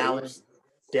 Devin Allen.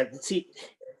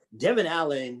 Devin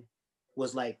Allen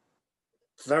was like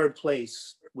third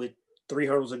place with 3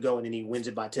 hurdles to go, and then he wins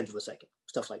it by 10th of a second.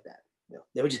 Stuff like that.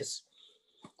 They were just.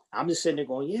 I'm just sitting there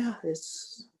going, yeah,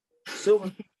 it's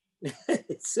silver.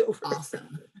 It's silver.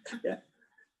 Awesome. Yeah.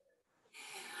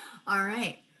 All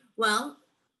right. Well,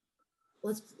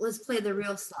 let's play the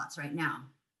real slots right now.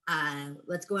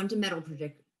 Let's go into medal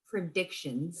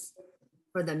predictions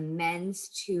for the men's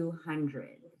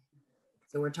 200.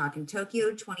 So we're talking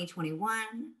Tokyo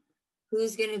 2021.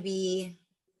 Who's going to be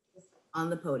on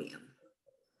the podium?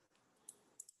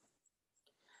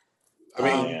 I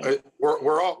mean,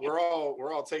 we're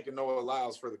all taking Noah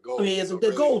Lyles for the gold. I mean, it's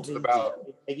the gold team.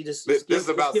 This is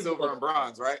about silver and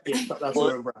bronze, right? Yeah, about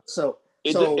silver and bronze. So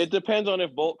it depends on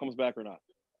if Bolt comes back or not.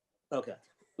 Okay.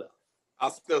 Well,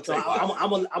 I'll still take. I'm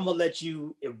gonna let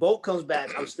you. If Bolt comes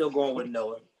back, I'm still going with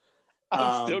Noah.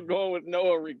 I'm still going with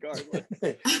Noah regardless.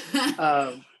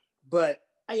 But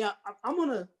I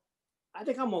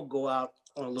think I'm gonna go out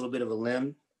on a little bit of a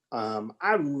limb.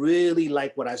 I really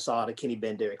like what I saw to Kenny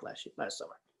Banderick last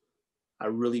summer. I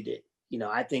really did.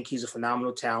 I think he's a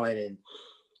phenomenal talent. And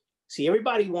see,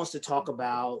 everybody wants to talk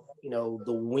about, the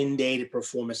wind-dated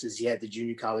performances he had at the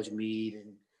junior college meet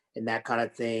and that kind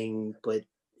of thing. But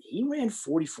he ran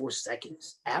 44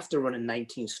 seconds after running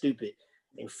 19 stupid,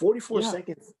 and 44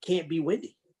 seconds can't be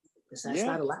windy. That's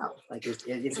not allowed. Like if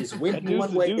it's windy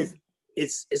one way,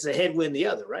 it's a headwind the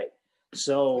other, right?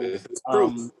 So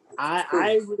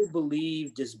I really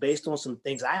believe, just based on some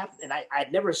things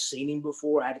I'd never seen him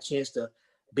before. I had a chance to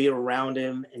be around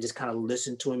him and just kind of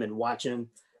listen to him and watch him.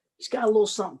 He's got a little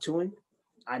something to him.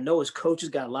 I know his coach has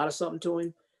got a lot of something to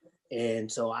him.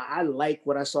 And so I like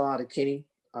what I saw out of Kenny.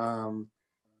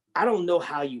 I don't know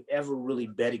how you ever really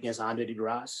bet against Andre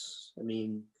DeGrasse. I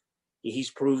mean, he's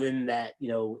proven that,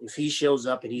 if he shows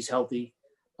up and he's healthy,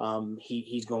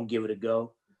 he's going to give it a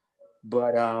go.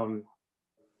 But,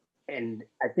 and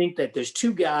I think that there's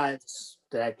two guys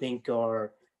that I think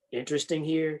are interesting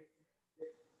here.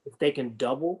 If they can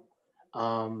double,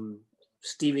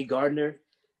 Stevie Gardner,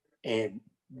 and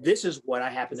this is what I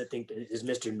happen to think that is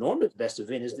Mr. Norman's best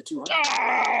event is the 200.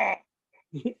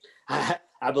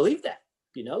 I believe that,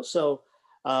 So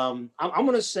I'm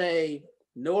going to say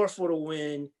Noah for the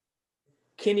win,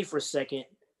 Kenny for second.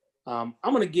 I'm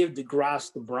going to give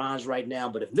DeGrasse the bronze right now,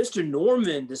 but if Mr.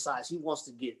 Norman decides he wants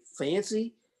to get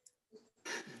fancy,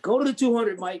 go to the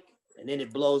 200, Mike, and then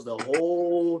it blows the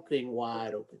whole thing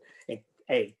wide open. And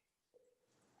hey,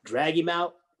 drag him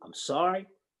out. I'm sorry.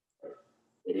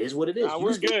 It is what it is.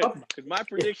 We're good. Because my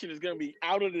prediction is going to be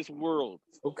out of this world.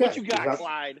 Okay. What you got,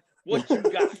 Clyde? What you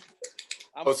got?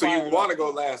 So you want to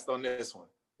go last on this one?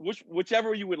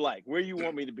 Whichever you would like. Where you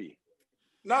want me to be?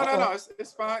 No.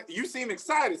 It's fine. You seem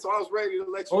excited, so I was ready to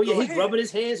let you. Oh yeah, he's rubbing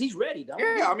his hands. He's ready, dog.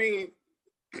 Yeah, I mean,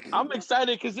 I'm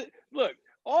excited because look,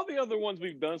 all the other ones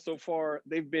we've done so far,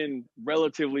 they've been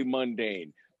relatively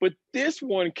mundane. But this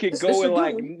one could go in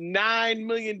like 9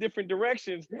 million different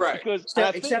directions. Right. Because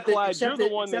I think, Clyde, you're the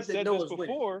one that said this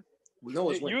before.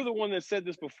 You're the one that said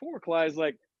this before, Clyde. Is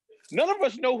like, none of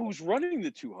us know who's running the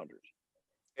 200.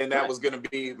 And that was going to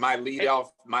be my lead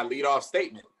off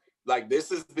statement. Like,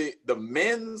 this is the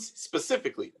men's,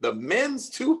 specifically, the men's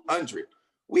 200.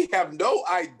 We have no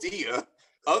idea,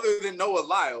 other than Noah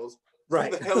Lyles,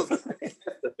 right. who the hell is the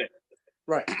thing.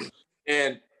 Right.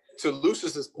 And to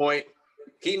Lucius's point,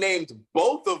 he named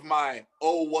both of my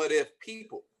what if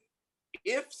people.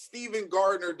 If Stephen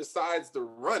Gardner decides to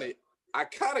run it, I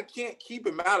kind of can't keep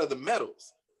him out of the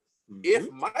medals. Mm-hmm.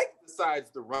 If Mike decides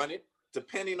to run it,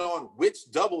 depending on which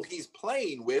double he's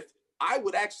playing with, I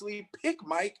would actually pick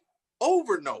Mike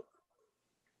over Noah.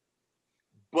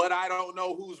 But I don't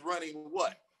know who's running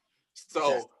what.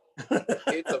 So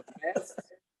it's a mess.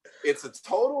 It's a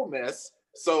total mess.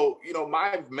 So,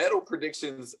 my medal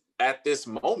predictions at this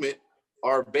moment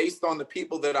are based on the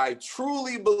people that I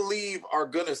truly believe are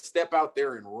going to step out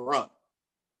there and run.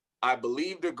 I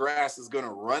believe DeGrasse is going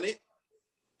to run it,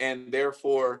 and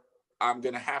therefore I'm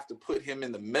going to have to put him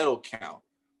in the medal count.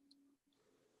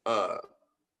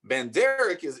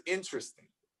 Banderic is interesting.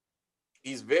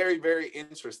 He's very, very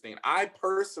interesting. I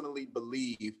personally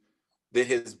believe that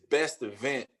his best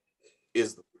event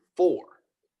is the 4,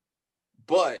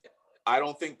 but I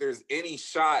don't think there's any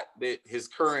shot that his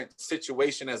current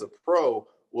situation as a pro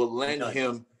will lend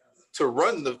him to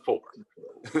run the 4,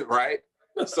 right?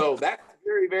 So that's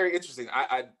very, very interesting.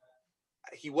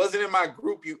 He wasn't in my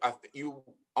group. You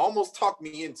almost talked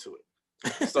me into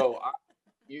it. So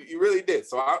you really did.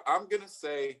 So I'm gonna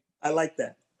say I like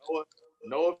that.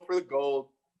 Noah for the gold.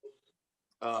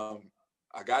 I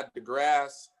got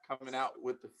DeGrasse coming out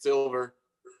with the silver.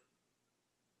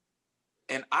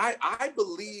 And I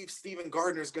believe Stephen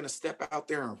Gardner is going to step out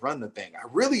there and run the thing. I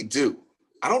really do.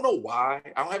 I don't know why.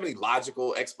 I don't have any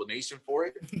logical explanation for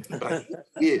it, but I think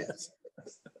he is.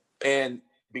 And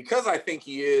because I think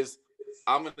he is,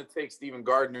 I'm going to take Stephen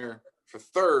Gardner for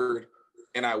third,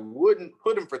 and I wouldn't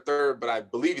put him for third, but I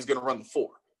believe he's going to run the 4.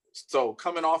 So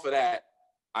coming off of that,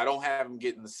 I don't have him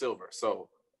getting the silver. So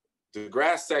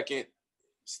DeGrasse second,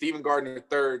 Stephen Gardner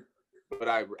third, but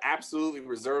I absolutely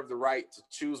reserve the right to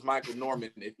choose Michael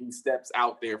Norman if he steps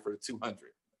out there for the 200.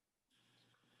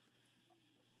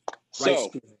 So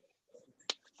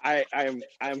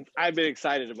I've been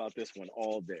excited about this one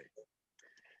all day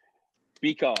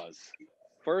because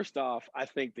first off, I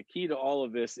think the key to all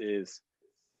of this is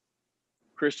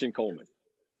Christian Coleman,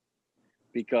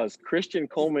 because Christian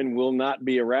Coleman will not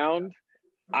be around.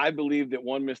 I believe that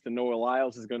one Mr. Noah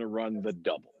Lyles is going to run the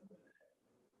double.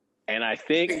 And I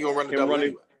think he'll run the double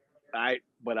anyway.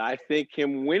 But I think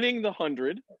him winning the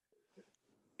 100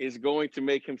 is going to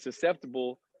make him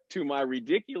susceptible to my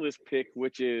ridiculous pick,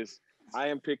 which is I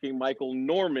am picking Michael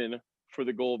Norman for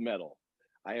the gold medal.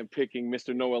 I am picking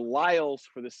Mr. Noah Lyles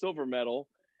for the silver medal.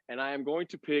 And I am going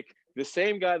to pick the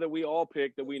same guy that we all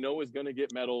picked that we know is going to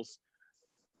get medals,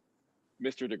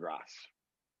 Mr. DeGrasse.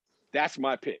 That's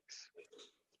my picks.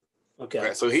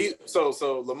 Okay.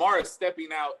 So Lamar is stepping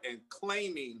out and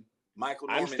claiming Michael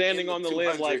Norman. I'm standing on the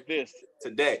limb like this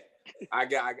today. I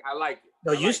like it.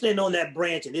 No, you stand on that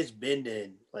branch and it's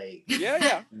bending. Like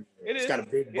yeah, it's got a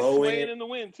big it's bow in swaying it. in the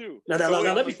wind too. Now,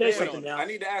 let me say something now. I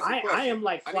need to ask a question. I am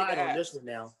like flying on this one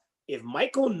now. If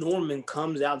Michael Norman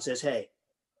comes out and says, "Hey,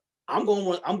 I'm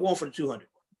going for the 200.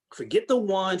 Forget the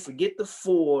 1, forget the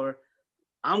 4.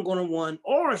 I'm going to 1."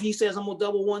 Or if he says, "I'm going to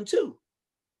double 1 2."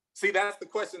 See, that's the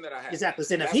question that I have. Exactly.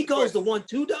 And if he goes the 1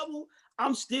 2 double,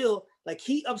 I'm still like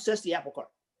he upsets the apple cart.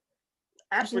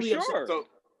 Absolutely for sure. upset.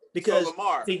 Because so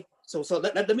Lamar. So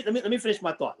let me finish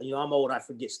my thought. You know, I'm old, I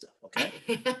forget stuff. Okay.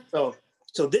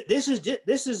 This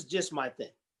is just my thing.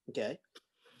 Okay.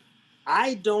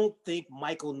 I don't think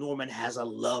Michael Norman has a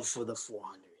love for the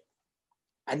 400.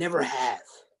 I never have.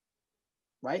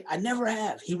 Right? I never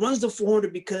have. He runs the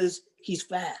 400 because he's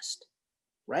fast.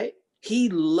 Right? He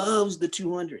loves the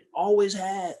 200. Always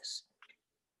has.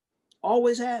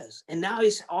 Always has. And now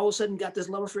he's all of a sudden got this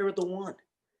love affair with the 1.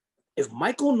 If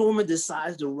Michael Norman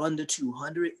decides to run the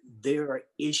 200, there are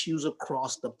issues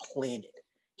across the planet.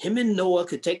 Him and Noah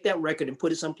could take that record and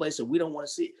put it someplace that we don't want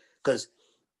to see it. Because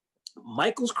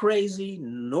Michael's crazy,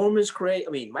 Norman's crazy.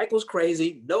 I mean, Michael's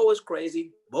crazy, Noah's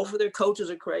crazy. Both of their coaches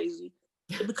are crazy.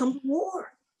 It becomes a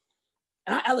war.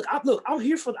 And I'm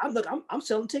here for. I'm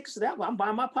selling tickets to that one. I'm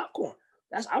buying my popcorn.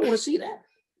 I want to see that.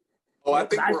 Oh, I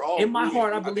think we're all in my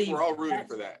heart. I think believe we're all rooting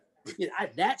for that.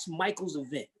 That's Michael's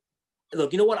event.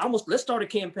 Look, you know what? Let's start a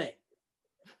campaign.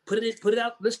 Put it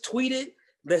out. Let's tweet it.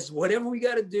 Let's whatever we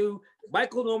got to do.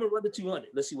 Michael Norman run the 200.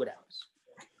 Let's see what happens.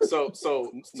 So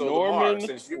Norman, Lamar,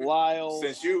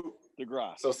 since you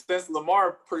DeGrasse. So since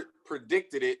Lamar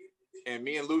predicted it, and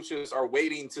me and Lucius are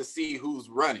waiting to see who's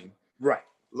running. Right.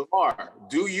 Lamar,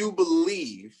 do you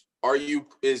believe?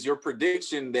 Is your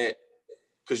prediction that,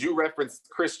 because you referenced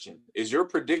Christian, is your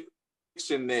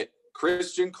prediction that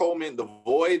Christian Coleman, the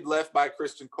void left by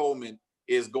Christian Coleman,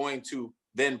 is going to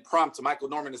then prompt Michael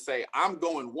Norman to say, "I'm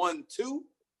going 1 2"?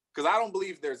 Because I don't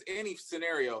believe there's any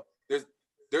scenario.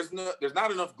 There's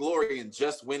not enough glory in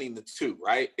just winning the 2,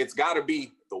 right? It's got to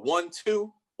be the 1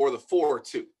 2 or the 4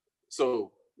 2.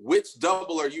 So which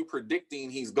double are you predicting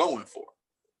he's going for?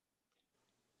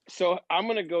 So I'm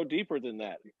going to go deeper than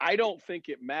that. I don't think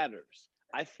it matters.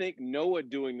 I think Noah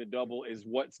doing the double is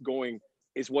what's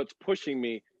pushing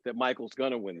me that Michael's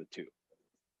going to win the 2.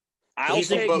 I'll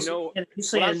take Noah. What I'm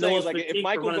saying is, like, if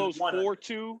Michael goes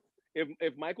 4-2,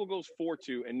 if Michael goes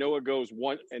 4-2 and Noah goes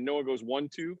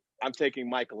 1-2, I'm taking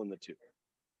Michael in the 2.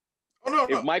 Oh no!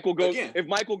 If Michael goes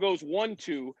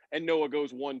 1-2 and Noah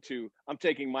goes 1-2, I'm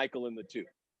taking Michael in the 2.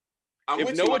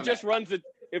 If Noah just runs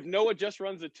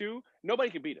the 2, nobody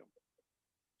can beat him.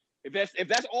 If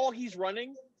that's all he's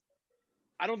running,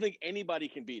 I don't think anybody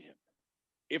can beat him.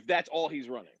 If that's all he's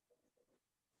running.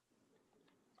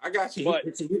 I got you. But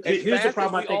here's the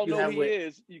problem I think you have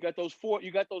with you got those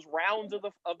rounds of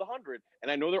the 100,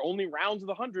 and I know they're only rounds of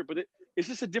the 100, but it's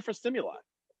just a different stimuli.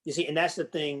 You see, and that's the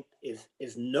thing.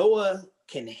 If Noah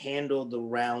can handle the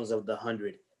rounds of the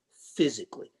 100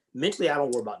 physically, mentally, I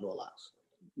don't worry about Noah Lyles.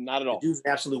 Not at all. The dude's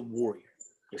an absolute warrior.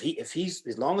 If he's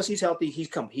as long as he's healthy, he's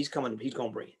gonna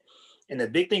bring it. And the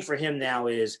big thing for him now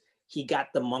is he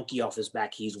got the monkey off his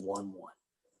back. He's 1-1.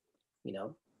 You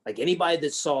know, like anybody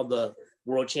that saw the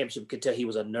World Championship could tell he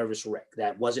was a nervous wreck.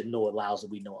 That wasn't Noah Lyles that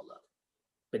we know and love.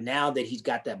 But now that he's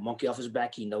got that monkey off his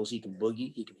back, he knows he can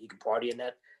boogie. He can party in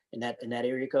that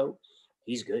area code.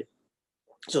 He's good.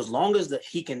 So as long as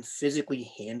he can physically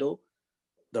handle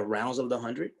the rounds of the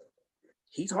 100,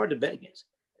 he's hard to bet against.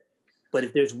 But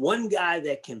if there's one guy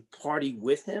that can party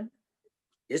with him,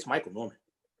 it's Michael Norman.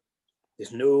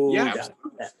 There's no doubt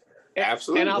about that.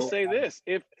 Absolutely. And I'll say this: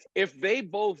 if they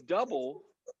both double,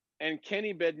 and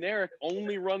Kenny Bednarik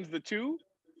only runs the 2,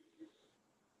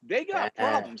 they got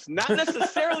problems. Not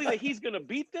necessarily that he's going to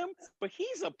beat them, but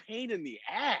he's a pain in the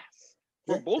ass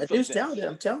for both of them.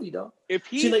 I'm telling you, dog. If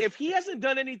he hasn't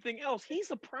done anything else, he's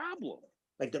a problem.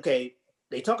 Like, okay,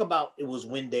 they talk about it was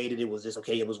wind dated. It was this.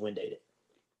 Okay, it was wind dated.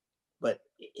 But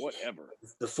whatever.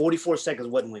 The 44 seconds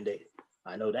wasn't wind dated.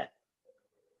 I know that.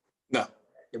 No.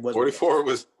 It wasn't. 44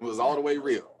 was all the way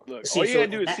real. Look, all you gotta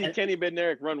do is see Kenny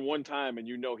Bednarik run one time, and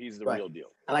you know he's the real deal.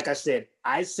 And like I said,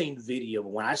 I've seen video, but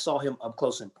when I saw him up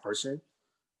close in person,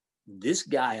 this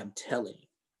guy, I'm telling you,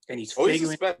 and he's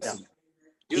figuring it out.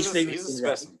 He's a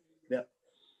specimen. Yeah.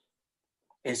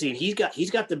 And see, he's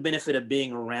got the benefit of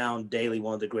being around daily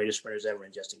one of the greatest sprinters ever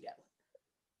in Justin Gatlin.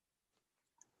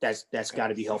 That's got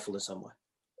to be helpful in some way.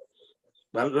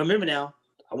 But remember now,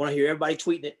 I want to hear everybody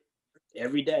tweeting it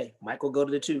every day. Michael, go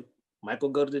to the 2. Michael,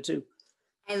 go to the 2.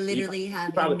 I literally have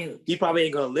a probably, note. he probably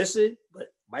ain't gonna listen,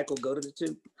 but Michael go to the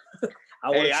two.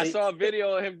 I saw a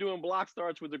video of him doing block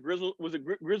starts with a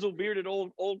grizzle bearded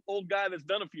old guy that's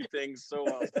done a few things.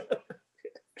 So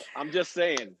I'm just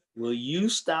saying. Will you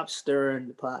stop stirring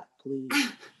the pot, please?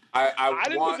 I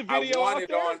didn't put the video want out it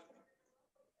there. on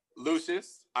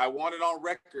Lucius. I want it on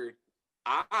record.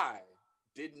 I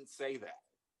didn't say that.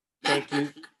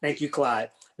 Thank you,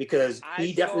 Clyde, because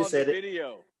he definitely said it.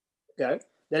 Video. Okay,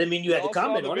 that didn't mean you had to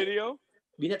comment on it. Video.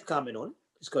 You didn't have to comment on it.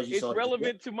 Just because you It's saw it.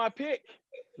 relevant to my pick.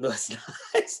 No, it's not.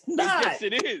 It's not. Yes,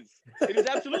 it is. It is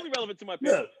absolutely relevant to my pick.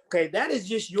 No, okay, that is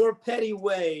just your petty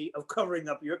way of covering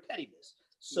up your pettiness.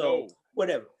 So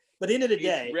whatever. But at the end of the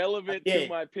day, it's relevant to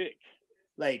my pick.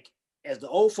 Like as the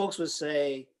old folks would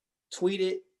say, tweet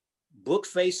it, book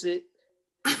face it,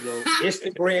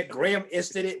 Instagram, Graham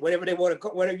instant it, whatever they want to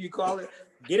call, whatever you call it.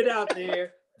 Get it out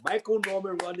there. Michael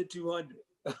Norman run to 200.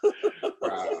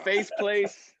 Face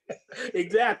place.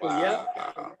 Exactly.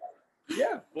 Wow.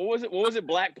 Yeah. What was it?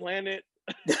 Black Planet.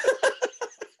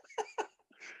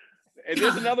 And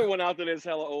there's another one out there that's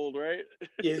hella old, right?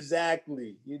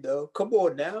 Exactly. Come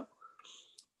on now.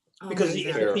 Because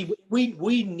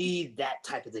we need that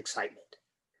type of excitement.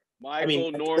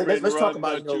 Michael Norman let's talk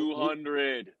about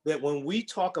 200. That when we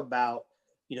talk about,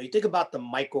 you think about the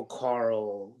Michael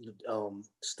Carl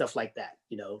stuff like that,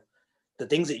 the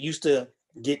things that used to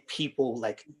get people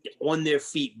like on their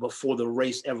feet before the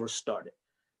race ever started.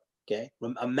 Okay.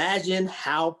 Imagine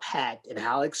how packed and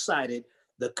how excited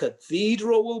the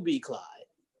cathedral will be, Clyde.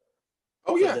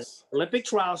 Oh, yes. The Olympic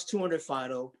Trials 200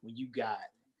 final, when you got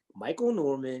Michael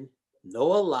Norman,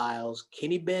 Noah Lyles,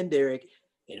 Kenny Banderick,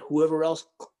 and whoever else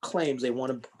claims they want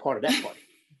to be part of that party.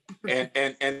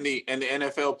 and the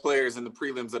NFL players in the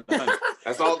prelims of the 100.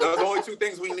 That's all. Those are the only two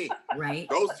things we need. Right.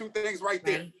 Those two things right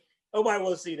there. Nobody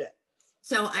wants to see that.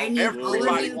 So I need everybody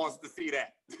all of you. wants to see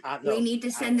that. We need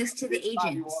to send this to the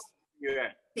agents. Yeah.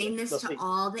 Send this to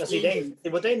all the agents. agents.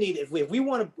 What they need, if we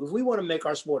want to make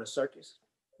our sport a circus,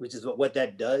 which is what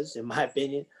that does, in my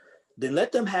opinion, then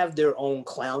let them have their own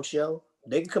clown show.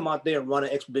 They can come out there and run an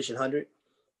Expedition 100,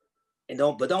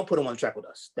 don't put them on track with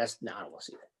us. I don't want to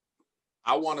see that.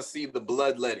 I want to see the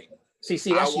bloodletting. See,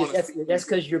 that's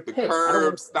because you're the petty.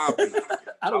 curb stomping.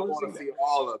 I don't want to see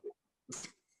all of it.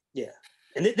 Yeah,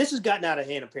 and this has gotten out of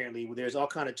hand. Apparently, there's all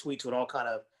kind of tweets with all kind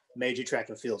of major track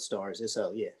and field stars, and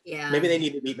so maybe they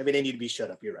need to be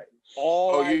shut up. You're right.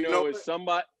 All I know is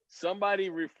somebody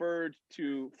referred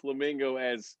to Flamingo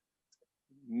as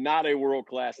not a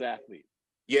world-class athlete.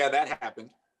 Yeah, that happened.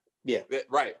 Yeah,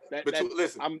 right.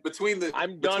 Between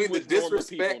the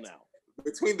disrespect now.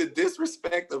 Between the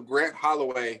disrespect of Grant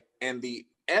Holloway and the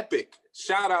epic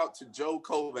shout out to Joe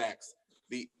Kovacs,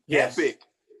 the epic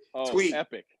tweet.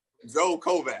 Epic. Joe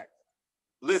Kovacs.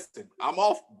 Listen, I'm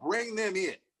off. Bring them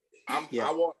in.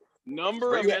 I want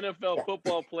number of NFL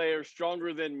football players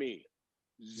stronger than me.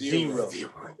 Zero.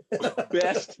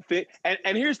 Best thing.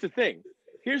 And here's the thing.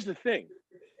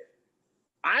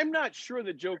 I'm not sure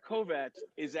that Joe Kovacs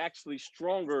is actually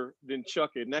stronger than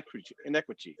Chuck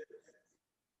Inequity.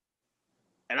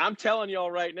 And I'm telling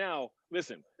y'all right now,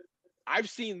 listen, I've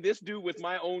seen this dude with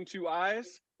my own two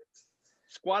eyes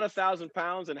squat 1,000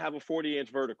 pounds and have a 40-inch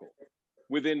vertical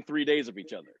within 3 days of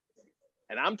each other.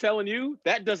 And I'm telling you,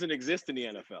 that doesn't exist in the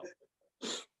NFL.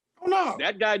 Oh, no.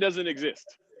 That guy doesn't exist.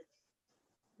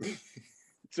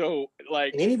 So,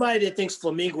 like, and anybody that thinks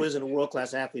Flamingo isn't a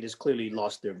world-class athlete has clearly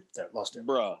lost their.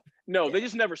 Bruh. No, they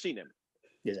just never seen him.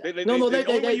 Yeah. The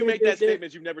only way you make that statement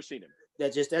is you've never seen him.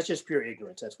 That's just pure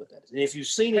ignorance. That's what that is. And if you've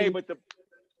seen him, but the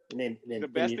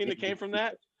best thing that came from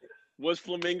that was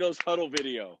Flamingo's huddle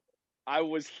video. I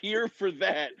was here for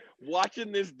that,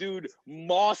 watching this dude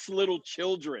moss little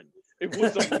children. It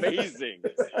was amazing.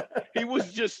 He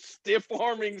was just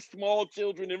stiff-arming small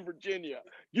children in Virginia.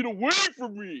 Get away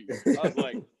from me! I was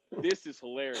like, this is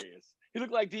hilarious. He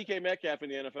looked like DK Metcalf in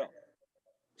the NFL.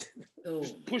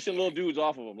 Just pushing little dudes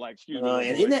off of him, like, excuse me.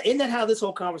 And isn't that how this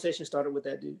whole conversation started with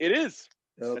that dude? It is.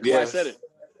 Okay. That's why I said it.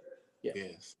 Yeah.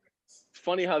 Yes. It's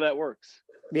funny how that works.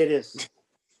 It is.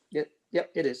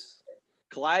 Yep, it is.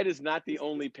 Clyde is not the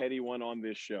only petty one on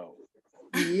this show.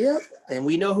 Yep, and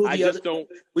we know who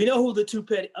we know who the two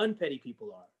unpetty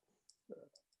people are.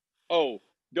 Oh,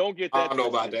 don't get that. I don't know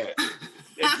about that.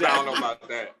 Exactly. I don't know about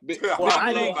that. Well,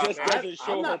 I Big know just doesn't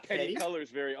show her petty petty colors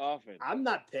very often. I'm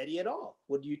not petty at all.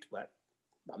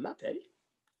 I'm not petty.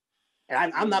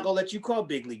 And I'm not gonna let you call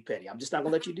Big League petty. I'm just not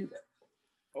gonna let you do that.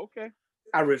 Okay.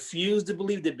 I refuse to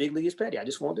believe that Big League is petty. I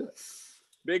just won't do it.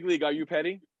 Big League, are you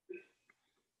petty?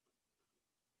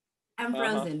 I'm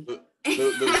frozen. And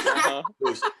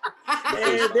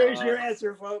there's your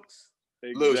answer, folks.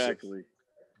 Exactly.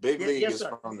 Big Yes, League yes, is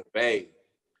sir. from the Bay.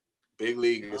 Big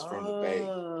League is from the Bay.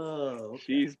 Oh,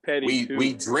 She's petty too.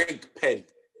 We drink petty.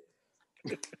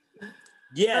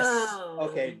 yes. Oh.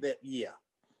 Okay, but yeah.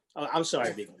 Oh, I'm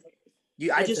sorry, Big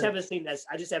League. I It's just okay. haven't seen that.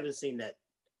 I just haven't seen that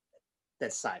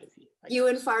side of you. Few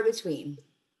and far between.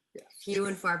 Yeah. Few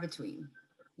and far between.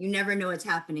 You never know what's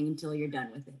happening until you're done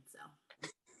with it.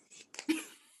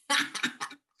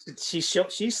 So She's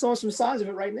showing some signs of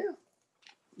it right now.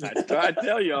 I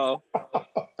tell y'all.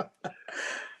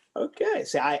 Okay,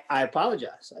 so I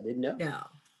apologize. I didn't know, no.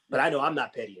 but I know I'm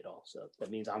not petty at all. So that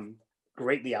means I'm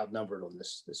greatly outnumbered on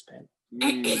this panel.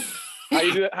 How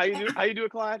you do it? How you do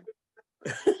it, Clyde?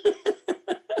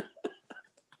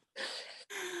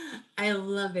 I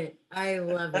love it. I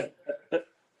love it.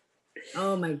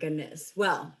 Oh my goodness.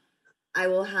 Well, I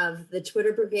will have the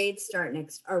Twitter brigade start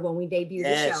next, or when we debut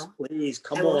the show. Please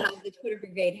come I will on. have the Twitter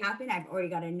brigade happen. I've already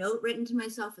got a note written to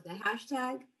myself with a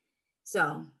hashtag.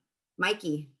 So,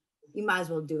 Mikey, you might as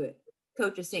well do it.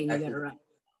 Coach is saying you got to run.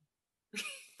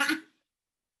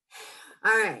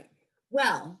 All right.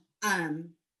 Well,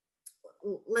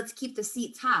 let's keep the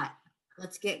seats hot.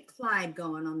 Let's get Clyde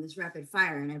going on this rapid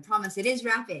fire. And I promise it is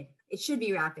rapid. It should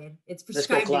be rapid. It's Let's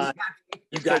go, prescribed to be Clyde. rapid.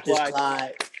 You got this, Clyde.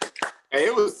 Clyde. Hey,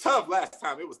 it was tough last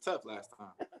time.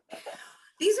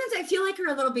 These ones I feel like are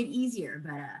a little bit easier,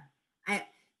 but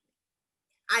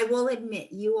I will admit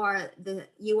you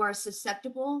are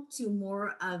susceptible to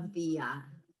more of the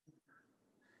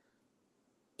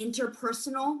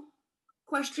interpersonal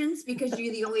questions because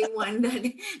you're the only one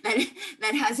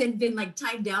that hasn't been like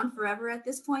tied down forever at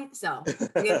this point. So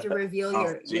we have to reveal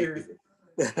your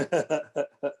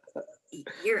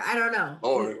I don't know.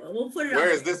 Lord. We'll put it. Where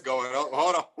out is there. this going? Oh,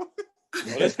 hold on.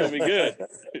 Well, this gonna be good.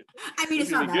 I mean, it's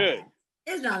This not gonna that be good. bad.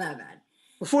 It's not that bad.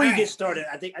 Before you All get right. started,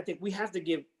 I think we have to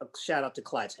give a shout out to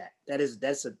Clyde's hat.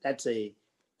 That's a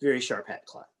very sharp hat,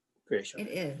 Clyde. Very sharp.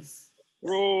 It is.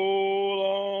 Roll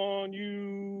on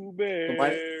you, bear.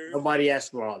 Nobody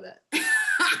asked for all that.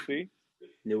 See,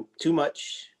 Nope. Too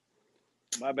much.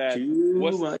 my bad. Too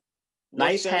What's- much.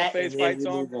 Nice Santa hat. Fe's And then fight we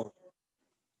song? move on.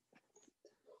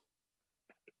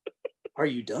 Are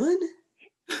you done?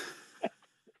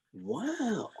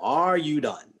 Wow. Are you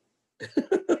done?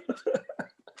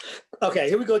 Okay,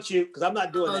 here we go, Chew, because I'm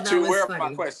not doing Oh, that. that Chew, was where are my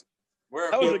funny. questions?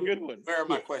 That was a good one. Where are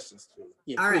my Yeah. questions, Chew?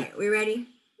 Yeah, All please. right, we ready?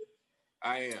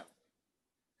 I am.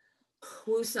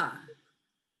 Wusa,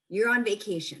 you're on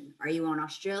vacation. Are you on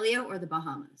Australia or the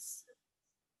Bahamas?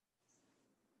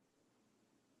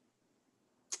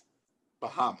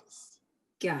 Bahamas.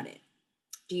 Got it.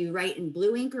 Do you write in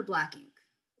blue ink or black ink?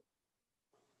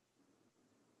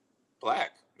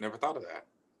 Black. Never thought of that.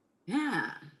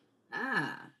 Yeah.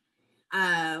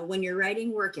 When you're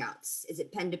writing workouts, is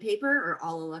it pen to paper or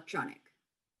all electronic?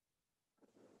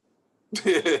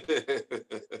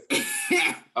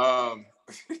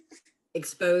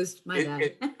 Exposed. My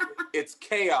bad. It's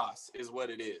chaos is what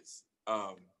it is.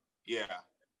 Yeah.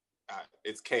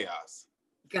 It's chaos.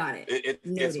 Got it. It's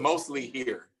Noted. mostly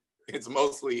here. It's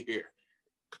mostly here.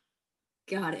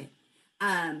 Got it.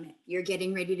 You're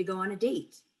getting ready to go on a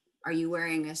date. Are you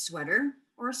wearing a sweater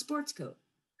or a sports coat?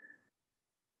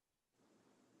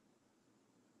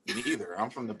 Neither. I'm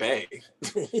from the Bay.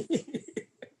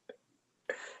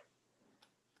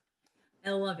 I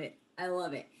love it. I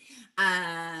love it.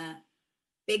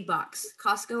 Big box,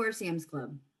 Costco or Sam's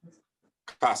Club?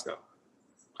 Costco.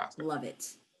 Love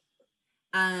it.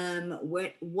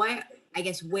 What I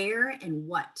guess where and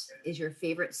what is your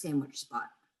favorite sandwich spot?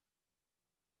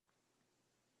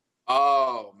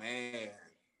 Oh man.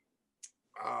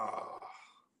 Oh.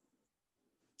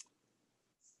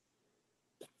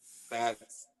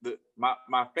 That's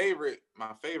my favorite.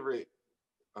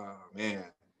 Oh man.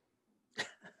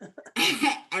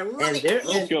 I love And it. there,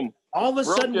 Broke him. all of a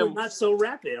sudden, we're Broken. not so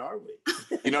rapid, are we?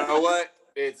 You know what?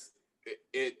 It's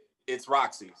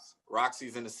Roxy's.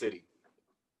 Roxy's in the city.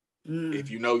 Mm. If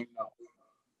you know, you know.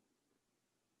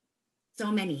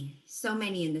 So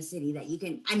many in the city that you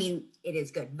can, I mean, it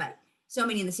is good, but so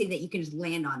many in the city that you can just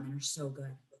land on that are so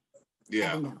good.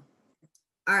 Yeah. I know.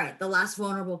 All right, the last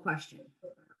vulnerable question.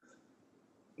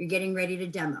 You're getting ready to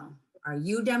demo. Are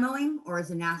you demoing or is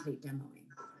an athlete demoing?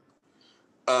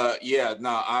 Yeah, no,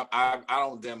 I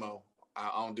don't demo. I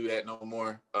don't do that no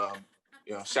more.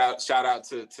 You know, shout out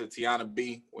to Tiana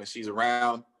B. When she's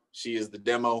around, she is the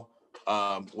demo.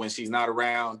 When she's not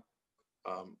around,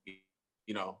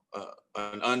 you know,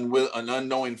 an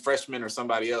unknowing freshman or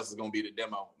somebody else is going to be the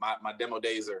demo. My demo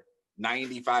days are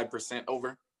 95%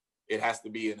 over. It has to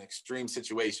be an extreme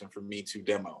situation for me to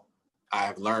demo. I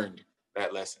have learned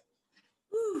that lesson.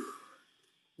 Whew.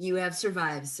 You have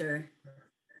survived, sir.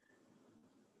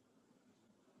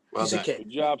 Well Piece of done. cake.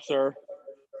 Good job, sir.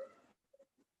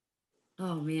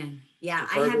 Oh man. Yeah,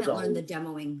 You've I heard it haven't all. learned the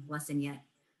demoing lesson yet.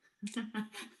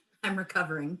 I'm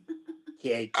recovering.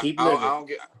 Yeah, keep I living. don't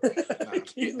get nah,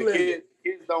 Keep the living.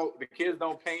 kids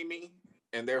don't pay me,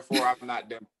 and therefore I'm not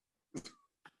them.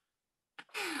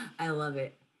 I love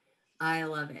it. I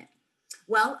love it.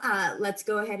 Well, let's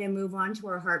go ahead and move on to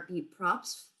our heartbeat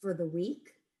props for the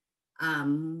week.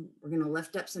 We're going to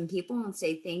lift up some people and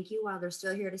say thank you while they're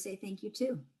still here to say thank you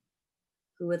too.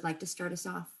 Who would like to start us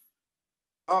off?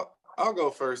 I'll go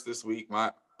first this week.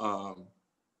 My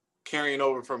carrying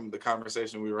over from the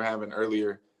conversation we were having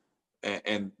earlier,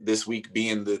 and this week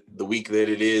being the week that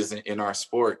it is in our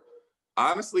sport.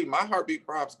 Honestly, my heartbeat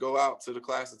props go out to the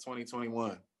class of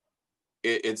 2021.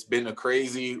 It's been a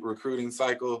crazy recruiting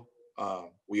cycle.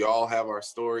 We all have our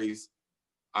stories.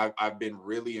 I've been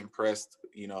really impressed,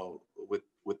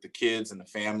 with the kids and the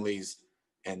families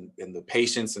and the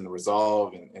patience and the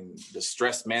resolve and the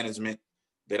stress management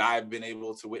that I've been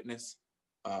able to witness.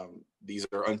 These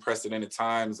are unprecedented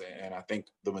times, and I think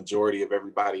the majority of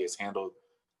everybody has handled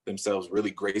themselves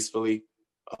really gracefully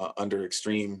under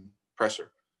extreme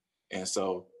pressure. And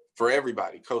so for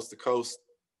everybody, coast to coast,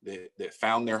 that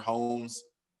found their homes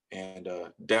and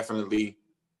definitely,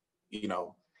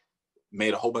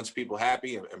 made a whole bunch of people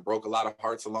happy and broke a lot of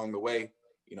hearts along the way.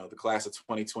 The class of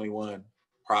 2021,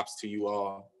 props to you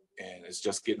all. And it's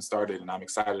just getting started, and I'm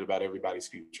excited about everybody's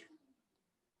future.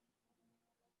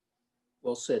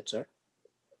 Well said, sir.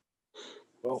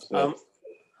 Well said.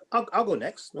 I'll go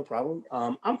next. No problem.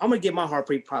 I'm going to give my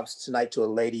heartbeat props tonight to a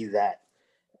lady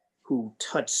who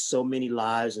touched so many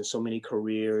lives and so many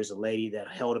careers, a lady that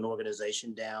held an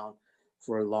organization down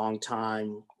for a long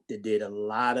time, that did a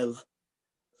lot of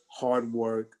hard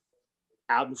work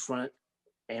out in front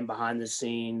and behind the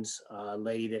scenes, a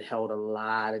lady that held a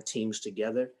lot of teams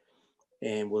together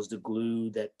and was the glue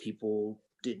that people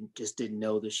didn't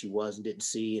know that she was and didn't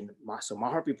see. And so my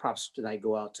heartbeat props tonight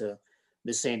go out to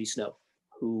Miss Sandy Snow,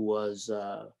 who was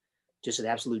just an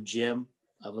absolute gem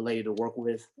of a lady to work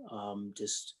with.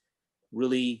 Just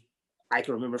really, I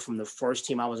can remember from the first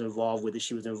team I was involved with that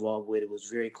she was involved with, it was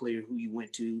very clear who you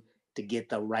went to get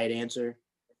the right answer,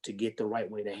 to get the right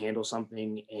way to handle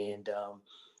something. And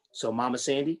so Mama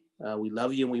Sandy, we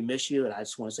love you and we miss you. And I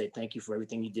just want to say thank you for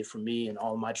everything you did for me and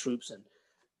all of my troops and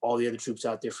all the other troops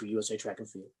out there for USA Track and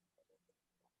Field.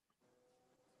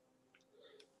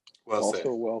 Well said.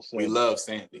 Also well said. We love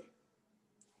Sandy.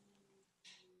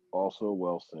 Also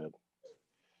well said.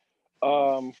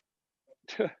 I'm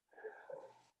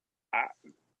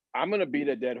going to beat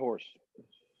a dead horse.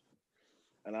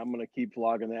 And I'm going to keep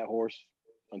flogging that horse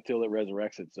until it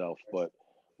resurrects itself. But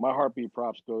my heartbeat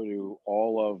props go to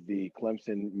all of the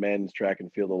Clemson men's track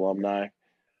and field alumni.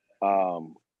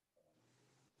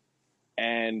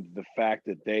 And the fact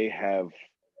that they have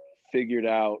figured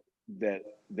out that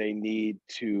they need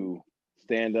to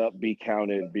stand up, be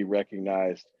counted, be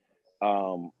recognized,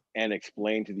 and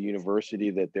explain to the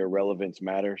university that their relevance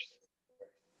matters.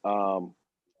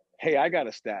 Hey, I got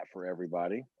a stat for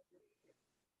everybody.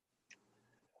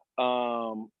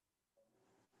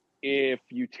 If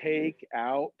you take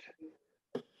out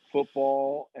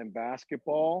football and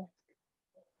basketball,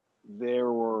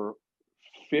 there were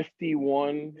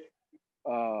 51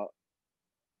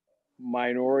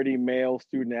 minority male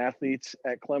student athletes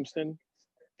at Clemson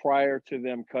prior to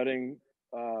them cutting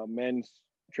men's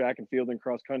track and field and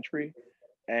cross country.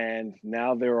 And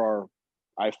now there are,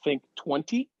 I think,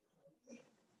 20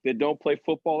 that don't play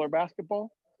football or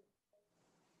basketball.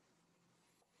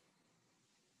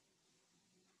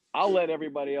 I'll let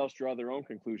everybody else draw their own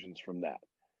conclusions from that.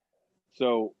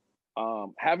 So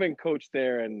having coached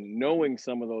there and knowing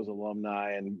some of those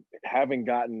alumni and having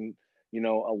gotten, a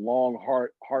long,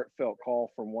 heartfelt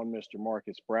call from one Mr.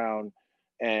 Marcus Brown,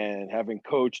 and having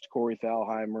coached Corey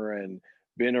Thalheimer and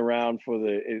been around for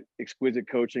the exquisite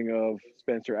coaching of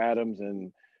Spencer Adams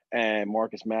and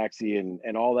Marcus Maxey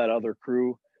and all that other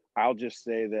crew, I'll just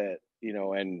say that,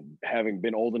 and having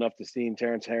been old enough to see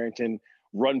Terrence Harrington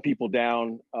run people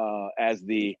down as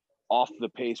the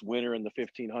off-the-pace winner in the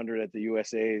 1500 at the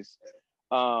USA's,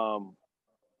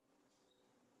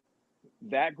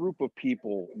 that group of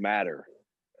people matter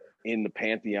in the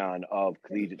pantheon of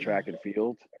collegiate track and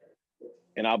field.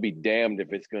 And I'll be damned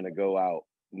if it's going to go out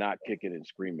not kicking and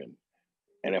screaming.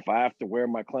 And if I have to wear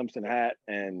my Clemson hat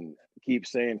and keep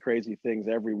saying crazy things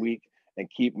every week and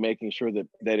keep making sure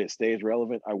that it stays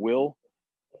relevant, I will,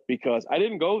 because I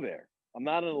didn't go there. I'm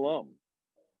not an alum.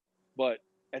 But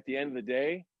at the end of the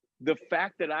day, the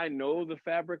fact that I know the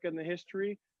fabric and the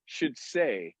history should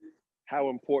say how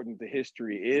important the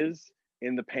history is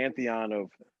in the pantheon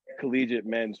of collegiate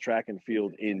men's track and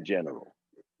field in general.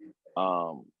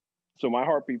 So my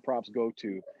heartbeat props go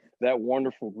to that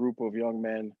wonderful group of young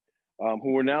men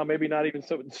who are now maybe not even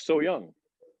so young,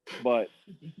 but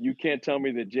you can't tell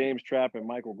me that James Trapp and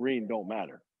Michael Green don't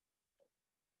matter.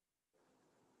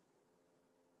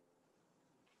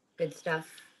 Good stuff.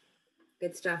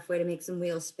 Good stuff. Way to make some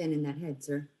wheels spin in that head,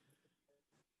 sir.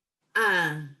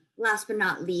 Last but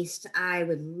not least, I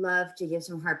would love to give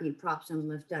some heartbeat props and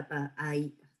lift up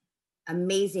a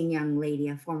amazing young lady,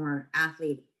 a former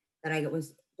athlete that I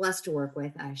was blessed to work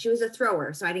with. She was a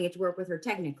thrower, so I didn't get to work with her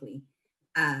technically.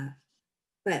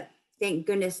 But thank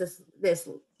goodness this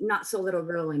not so little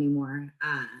girl anymore.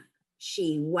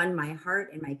 She won my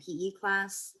heart in my PE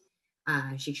class.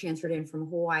 She transferred in from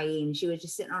Hawaii, and she was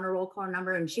just sitting on a roll call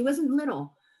number, and she wasn't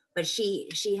little, but she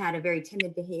had a very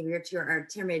timid behavior to her, or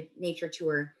timid nature to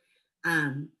her.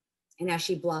 And as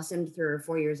she blossomed through her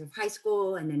 4 years of high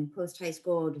school and then post high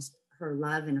school, just her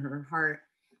love and her heart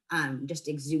just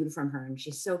exude from her. And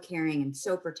she's so caring and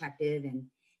so protective, and,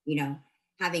 you know,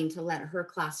 having to let her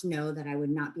class know that I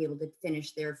would not be able to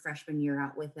finish their freshman year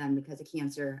out with them because of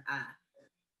cancer.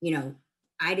 You know,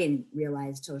 I didn't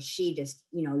realize till she just,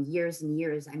 you know, years and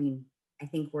years. I mean, I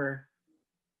think we're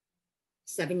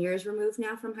 7 years removed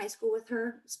now from high school with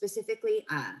her specifically.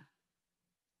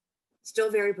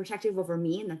 Still very protective over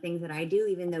me and the things that I do,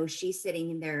 even though she's sitting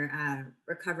in there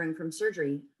recovering from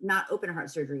surgery, not open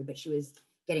heart surgery, but she was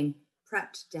getting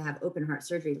prepped to have open heart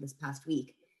surgery this past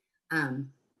week.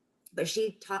 But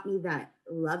she taught me that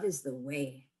love is the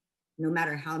way, no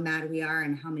matter how mad we are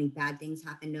and how many bad things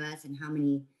happen to us and how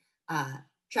many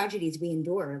tragedies we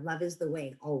endure. Love is the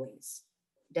way, always.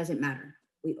 It doesn't matter.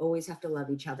 We always have to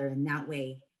love each other, and that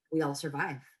way we all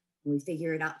survive. We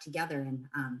figure it out together. And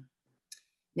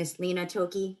Miss Lena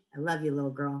Toki, I love you, little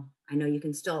girl. I know you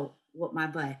can still whoop my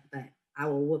butt, but I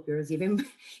will whoop yours even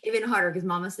harder because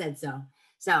Mama said so.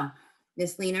 So,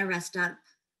 Miss Lena, rest up,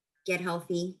 get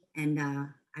healthy, and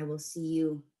I will see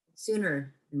you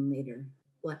sooner than later.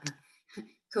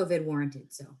 COVID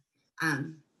warranted. So,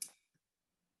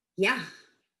 yeah,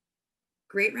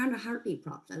 great round of heartbeat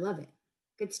props. I love it.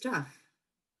 Good stuff.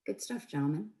 Good stuff,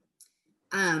 gentlemen.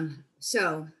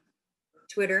 So,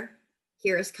 Twitter,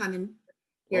 here is coming.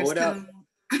 Here's coming.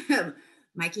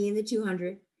 Mikey in the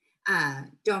 200.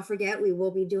 Don't forget, we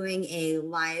will be doing a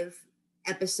live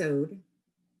episode.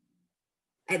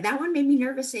 That one made me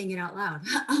nervous saying it out loud.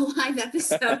 A live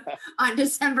episode on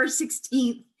December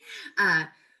 16th.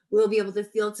 We'll be able to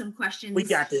field some questions. We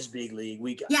got this, Big League.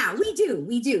 We do.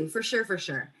 We do, for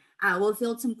sure. We'll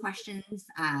field some questions,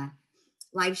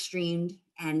 live streamed,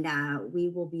 and we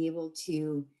will be able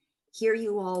to hear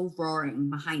you all roaring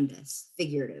behind us,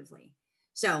 figuratively.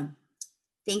 So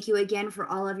thank you again for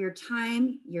all of your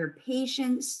time, your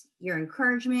patience, your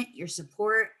encouragement, your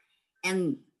support,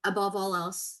 and above all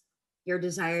else, your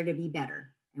desire to be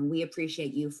better. And we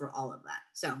appreciate you for all of that.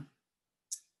 So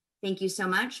thank you so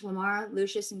much, Lamar,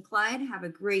 Lucius, and Clyde. Have a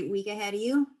great week ahead of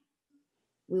you.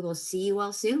 We will see you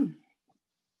all soon.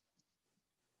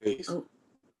 Peace. Oh,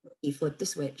 he flipped the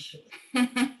switch.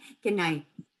 Good night.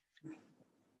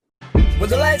 When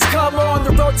the lights come on,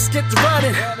 the road just get to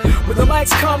running. When the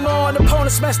lights come on,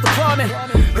 opponents mess the plumbing.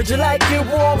 Heard you like it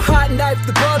warm, hot knife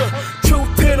the butter.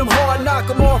 Truth pin them hard, knock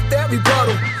them off that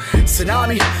rebuttal.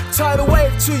 Tsunami, tidal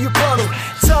wave to your puddle.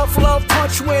 Tough love,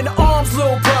 punch you in the arms,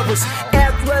 little brothers.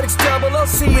 Athletics,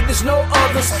 LC, there's no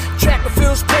others. Track and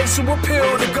field's place will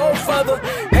appeal to go further.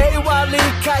 Hey, Wile E.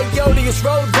 Coyote, it's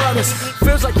road runners.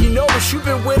 Feels like you know us, you've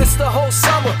been with us the whole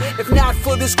summer. If not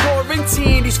for this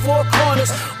quarantine, these four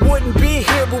corners wouldn't be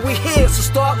here, but we here, so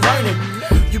start learning.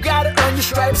 You gotta earn your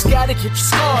stripes, gotta get your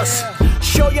scars.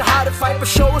 Show you how to fight, but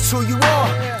show us who you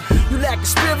are. You lack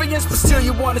experience, but still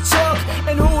you wanna talk.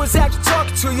 And who is actually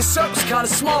talking to you? Circle's kinda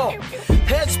small.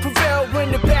 Heads prevail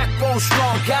when the backbone's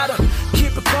strong. Gotta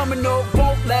keep it coming, no, it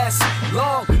won't last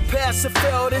long. Pass and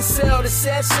fail, then sell the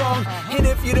sad song. And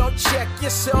if you don't check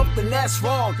yourself, then that's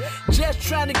wrong. Just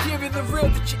trying to give you the real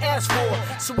that you asked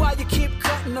for. So why you keep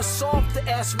cutting us off to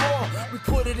ask more? We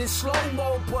put it in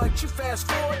slow-mo, but you fast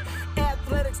forward.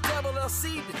 Athletics,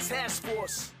 LC, the task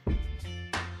force.